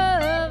choose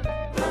love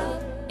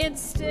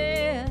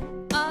instead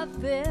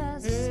of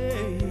this.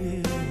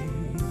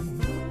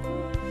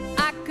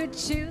 I could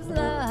choose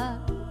love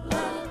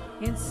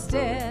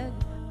instead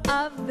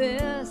of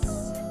this.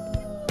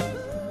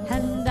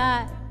 And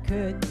I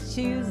could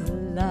choose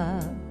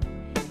love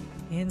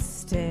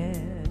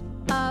instead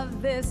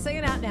of this. Sing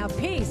it out now.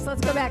 Peace.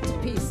 Let's go back to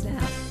peace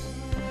now.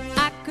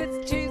 I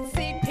could choose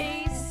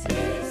peace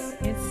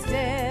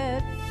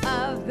instead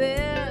of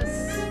this.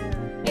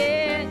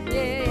 Yeah,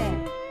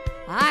 yeah.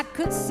 I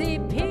could see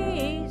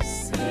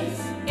peace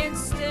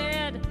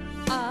instead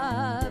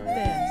of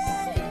this.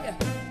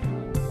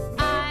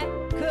 I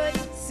could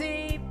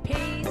see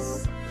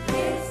peace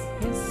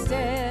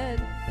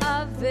instead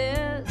of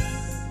this.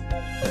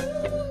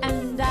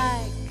 And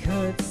I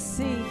could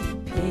see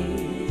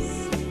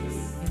peace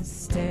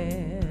instead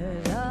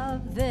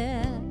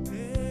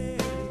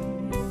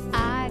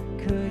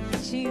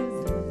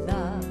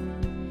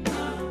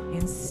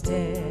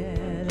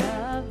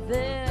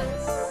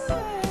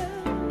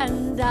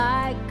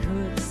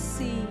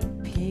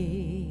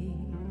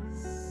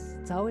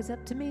It's always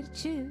up to me to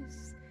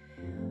choose.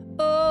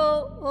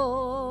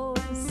 Oh,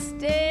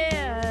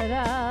 instead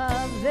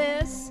of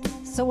this.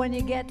 So when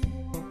you get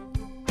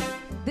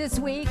this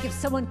week, if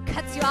someone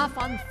cuts you off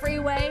on the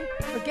freeway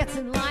or gets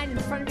in line in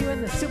front of you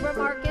in the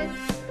supermarket,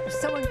 or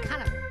someone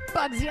kind of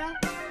bugs you,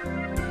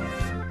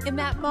 in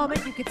that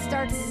moment you could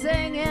start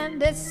singing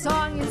this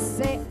song. You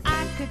say,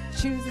 I could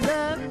choose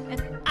love,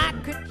 and I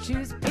could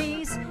choose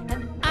peace,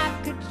 and I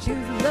could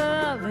choose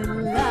love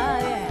and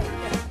love. Yeah.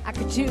 I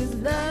could choose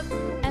love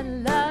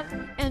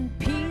and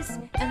peace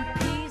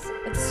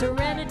and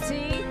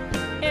serenity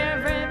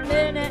every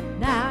minute.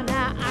 Now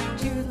I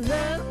choose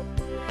love.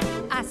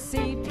 I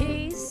see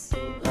peace.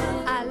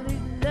 I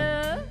live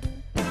love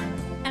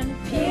and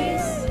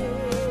peace.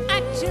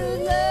 I choose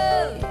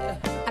love.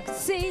 I could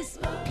see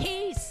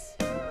peace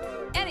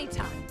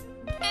anytime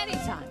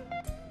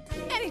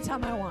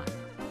I want.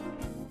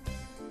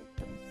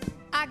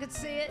 I could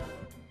see it.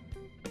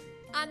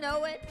 I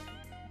know it.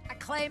 I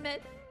claim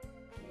it.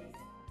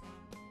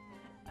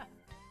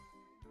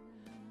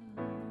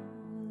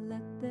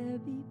 Let there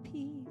be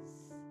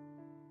peace.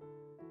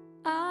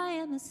 I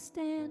am a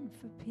stand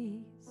for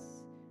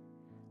peace.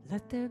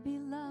 Let there be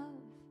love.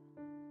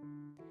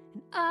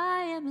 And I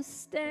am a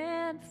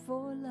stand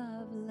for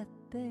love. Let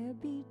there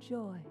be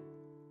joy.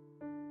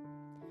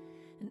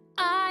 And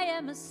I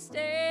am a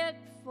stand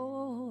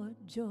for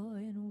joy.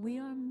 And we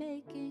are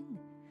making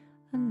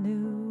a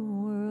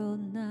new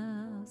world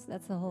now. So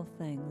that's the whole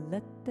thing.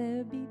 Let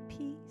there be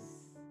peace.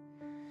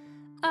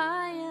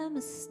 I am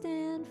a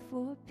stand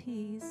for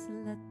peace.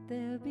 Let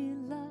there be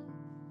love.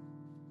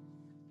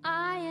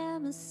 I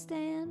am a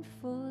stand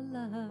for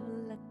love.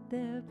 Let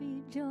there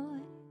be joy.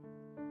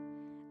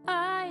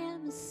 I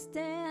am a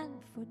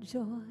stand for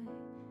joy.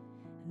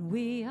 And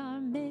we are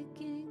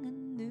making a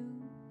new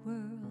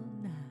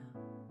world now.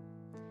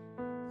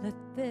 Let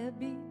there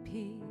be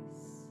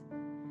peace.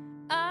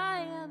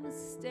 I am a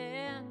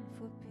stand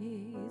for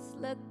peace.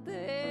 Let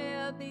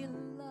there be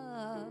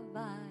love.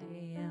 I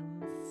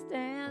am a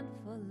stand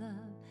for love.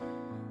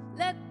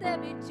 Let there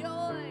be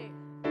joy.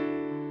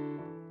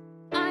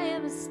 I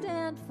am a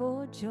stand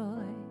for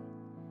joy.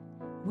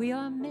 We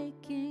are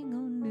making a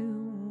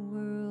new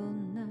world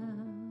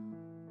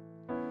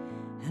now.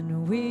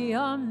 And we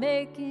are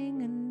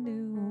making a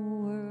new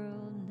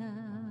world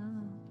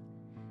now.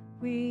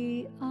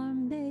 We are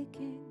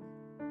making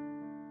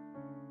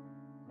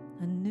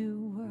a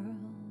new world.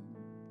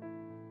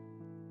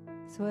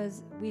 So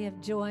as we have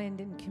joined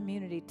in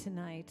community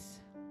tonight,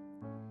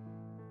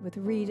 with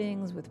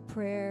readings, with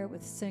prayer,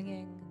 with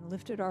singing, and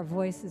lifted our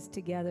voices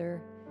together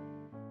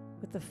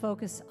with the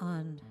focus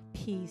on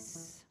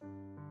peace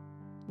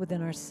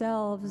within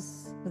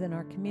ourselves, within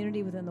our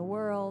community, within the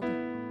world,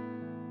 and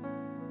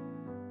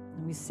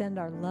we send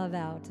our love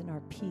out and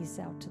our peace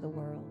out to the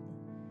world.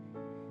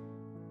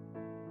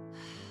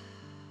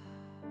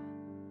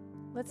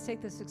 Let's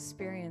take this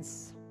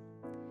experience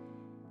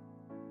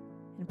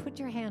and put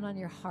your hand on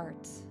your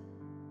heart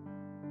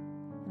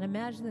and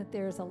imagine that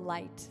there is a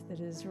light that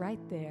is right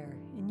there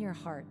in your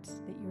heart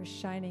that you are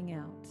shining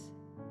out.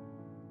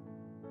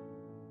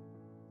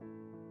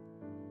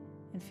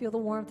 And feel the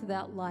warmth of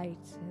that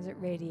light as it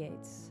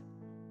radiates.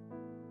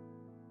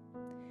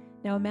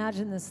 Now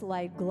imagine this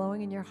light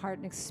glowing in your heart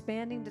and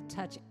expanding to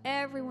touch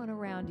everyone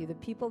around you, the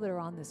people that are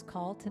on this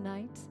call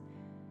tonight.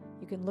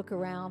 You can look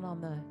around on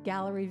the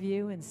gallery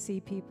view and see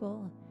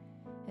people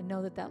and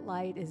know that that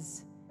light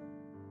is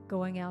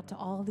going out to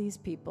all these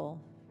people.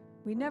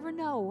 We never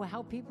know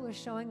how people are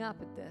showing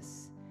up at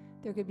this.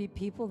 There could be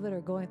people that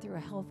are going through a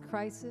health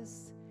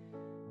crisis,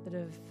 that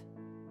have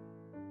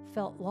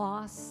felt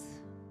loss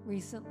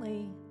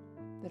recently,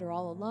 that are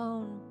all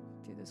alone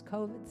through this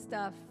COVID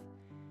stuff.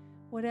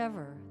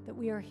 Whatever, that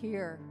we are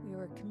here. We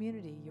are a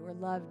community. You are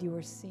loved, you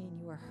are seen,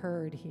 you are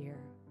heard here.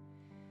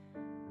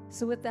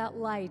 So with that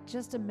light,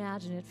 just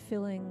imagine it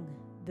filling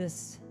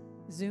this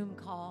Zoom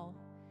call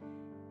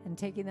and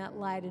taking that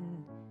light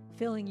and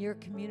filling your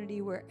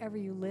community wherever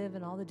you live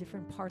in all the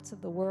different parts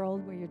of the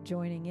world where you're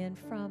joining in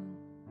from.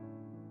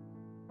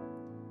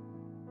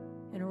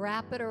 And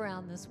wrap it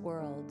around this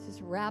world.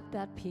 Just wrap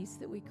that peace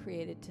that we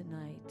created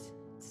tonight.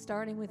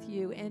 Starting with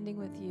you, ending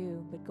with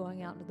you, but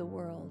going out into the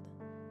world.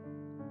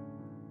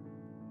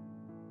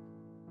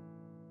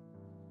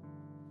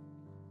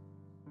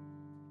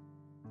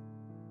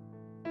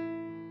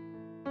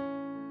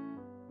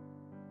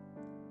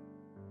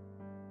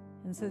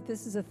 And so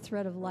this is a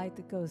thread of light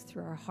that goes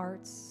through our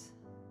hearts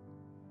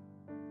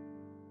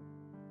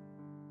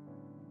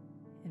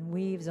and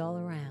weaves all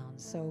around.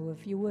 So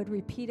if you would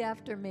repeat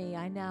after me,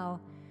 I know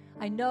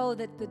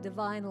that the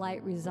divine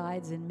light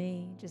resides in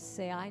me. Just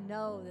say, I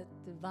know that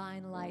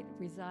divine light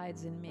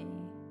resides in me.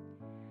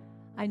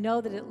 I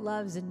know that it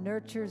loves and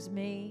nurtures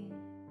me.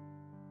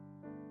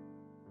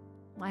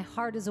 My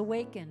heart is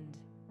awakened.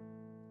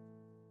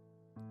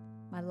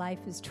 My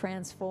life is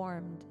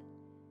transformed.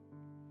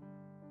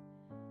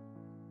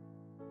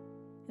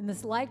 And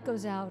this light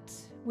goes out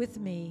with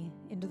me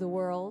into the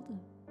world,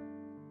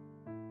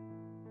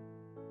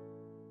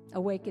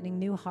 awakening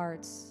new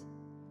hearts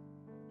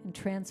and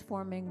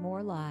transforming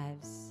more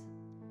lives.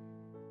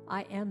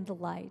 I am the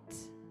light,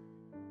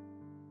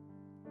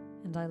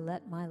 and I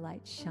let my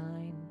light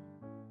shine.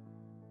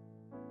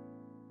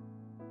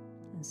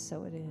 And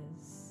so it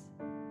is.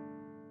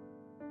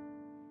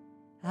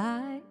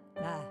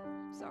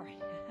 Sorry.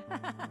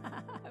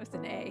 That was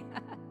an A.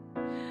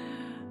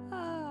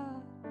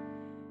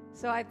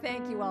 So I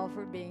thank you all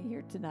for being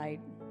here tonight.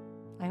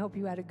 I hope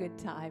you had a good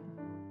time.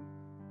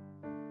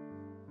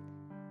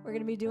 We're going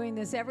to be doing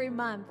this every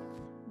month.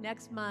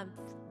 Next month,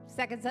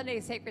 second Sunday,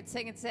 Sacred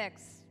Sing at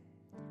 6.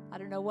 I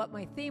don't know what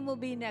my theme will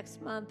be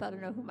next month. I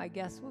don't know who my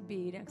guests will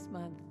be next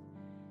month.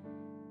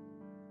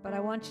 But I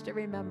want you to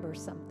remember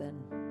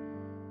something,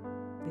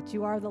 that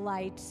you are the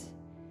light.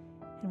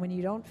 And when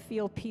you don't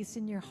feel peace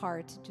in your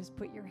heart, just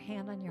put your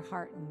hand on your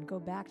heart and go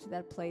back to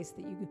that place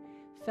that you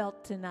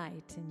felt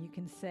tonight. And you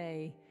can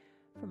say,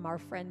 from our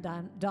friend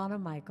Donna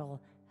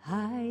Michael,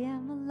 I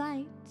am a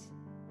light,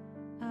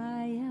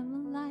 I am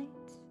a light,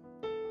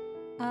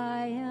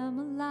 I am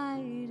a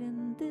light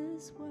in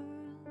this world.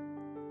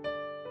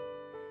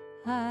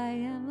 I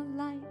am a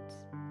light,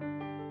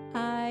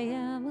 I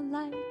am a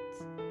light,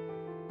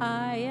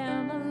 I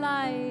am a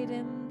light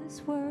in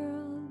this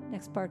world.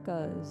 Next part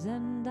goes,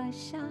 and I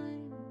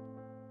shine,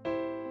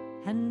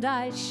 and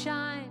I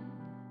shine,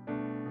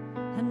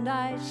 and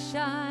I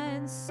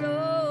shine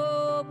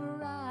so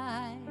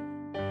bright,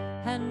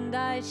 and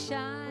I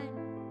shine,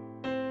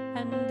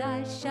 and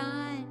I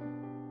shine,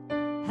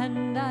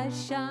 and I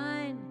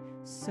shine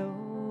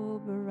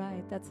so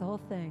bright. That's the whole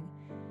thing.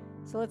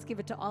 So let's give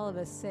it to all of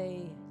us.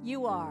 Say,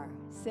 you are.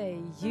 Say,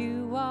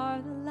 you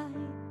are the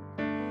light.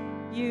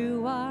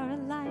 You are a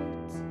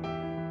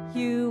light.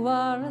 You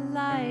are a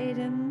light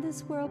in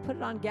this world. Put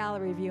it on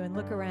gallery view and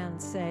look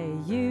around. Say,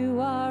 you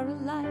are a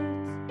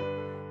light.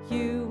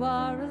 You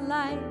are a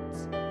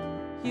light.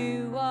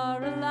 You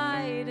are a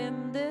light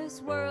in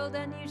this world,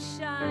 and you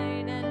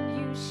shine,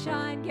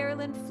 Gary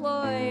Lynn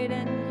Floyd,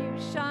 and you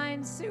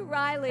shine, Sue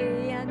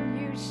Riley, and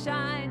you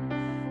shine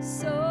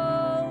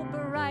so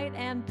bright,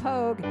 and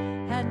Pogue,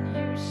 and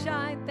you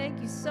shine,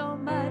 thank you so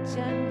much,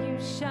 and you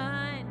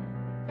shine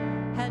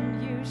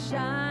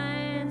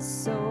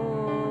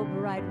so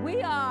bright.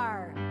 We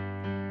are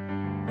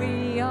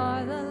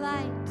the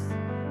light,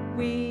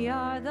 we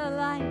are the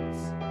light,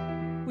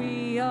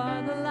 we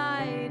are the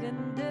light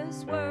in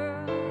this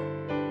world.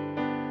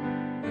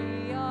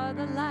 We are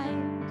the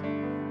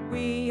light,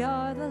 we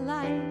are the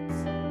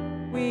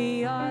light,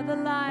 we are the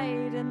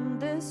light in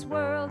this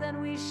world,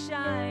 and we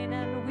shine,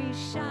 and we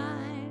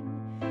shine,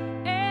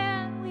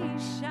 and we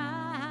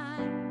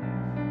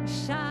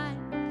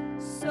shine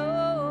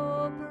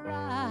so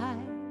bright,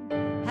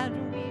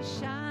 and we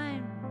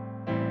shine,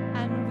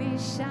 and we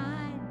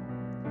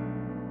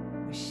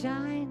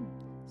shine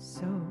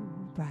so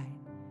bright.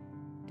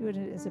 Do it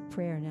as a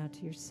prayer now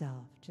to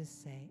yourself.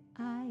 Just say,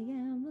 I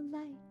am a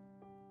light.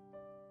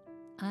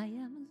 I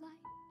am a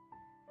light.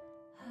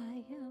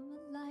 I am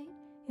a light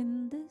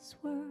in this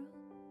world.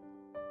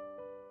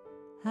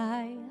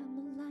 I am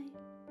a light.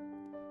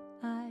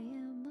 I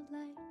am a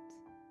light.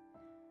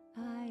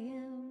 I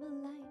am a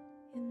light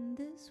in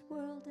this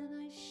world,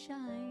 and I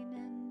shine,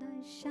 and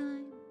I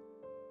shine.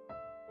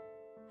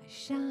 I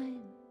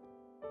shine.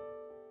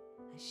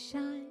 I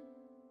shine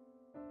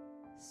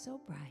so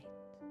bright.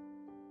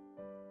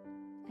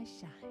 I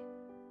shine.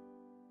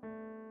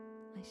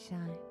 I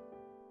shine.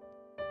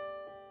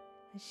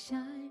 I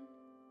shine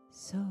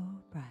so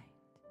bright.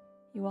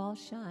 You all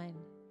shine.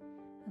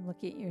 I'm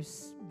looking at your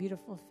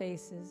beautiful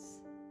faces.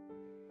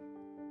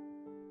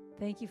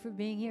 Thank you for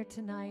being here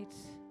tonight.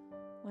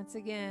 Once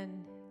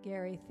again,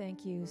 Gary,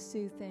 thank you.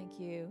 Sue, thank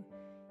you.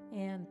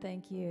 Anne,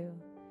 thank you.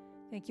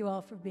 Thank you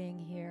all for being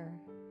here.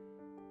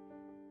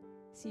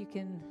 So you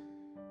can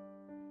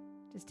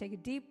just take a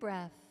deep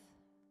breath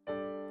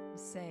and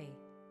say,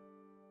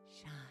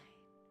 shine.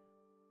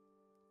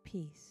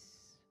 Peace.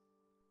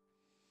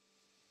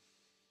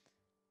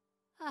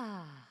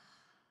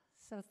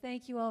 So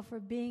thank you all for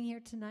being here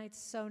tonight.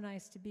 So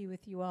nice to be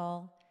with you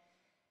all.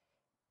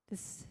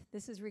 This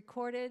is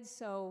recorded,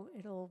 so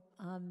it'll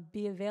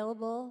be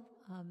available.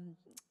 How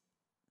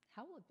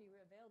will it be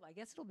available? I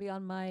guess it'll be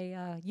on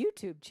my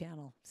YouTube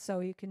channel.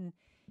 So you can,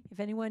 if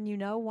anyone you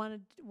know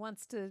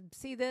wants to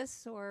see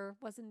this or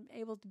wasn't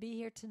able to be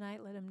here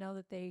tonight, let them know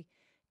that they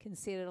can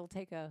see it. It'll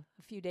take a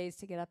few days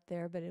to get up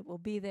there, but it will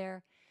be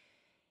there.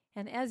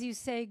 And as you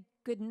say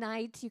good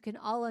night, you can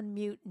all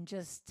unmute and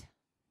just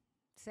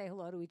say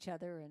hello to each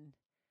other and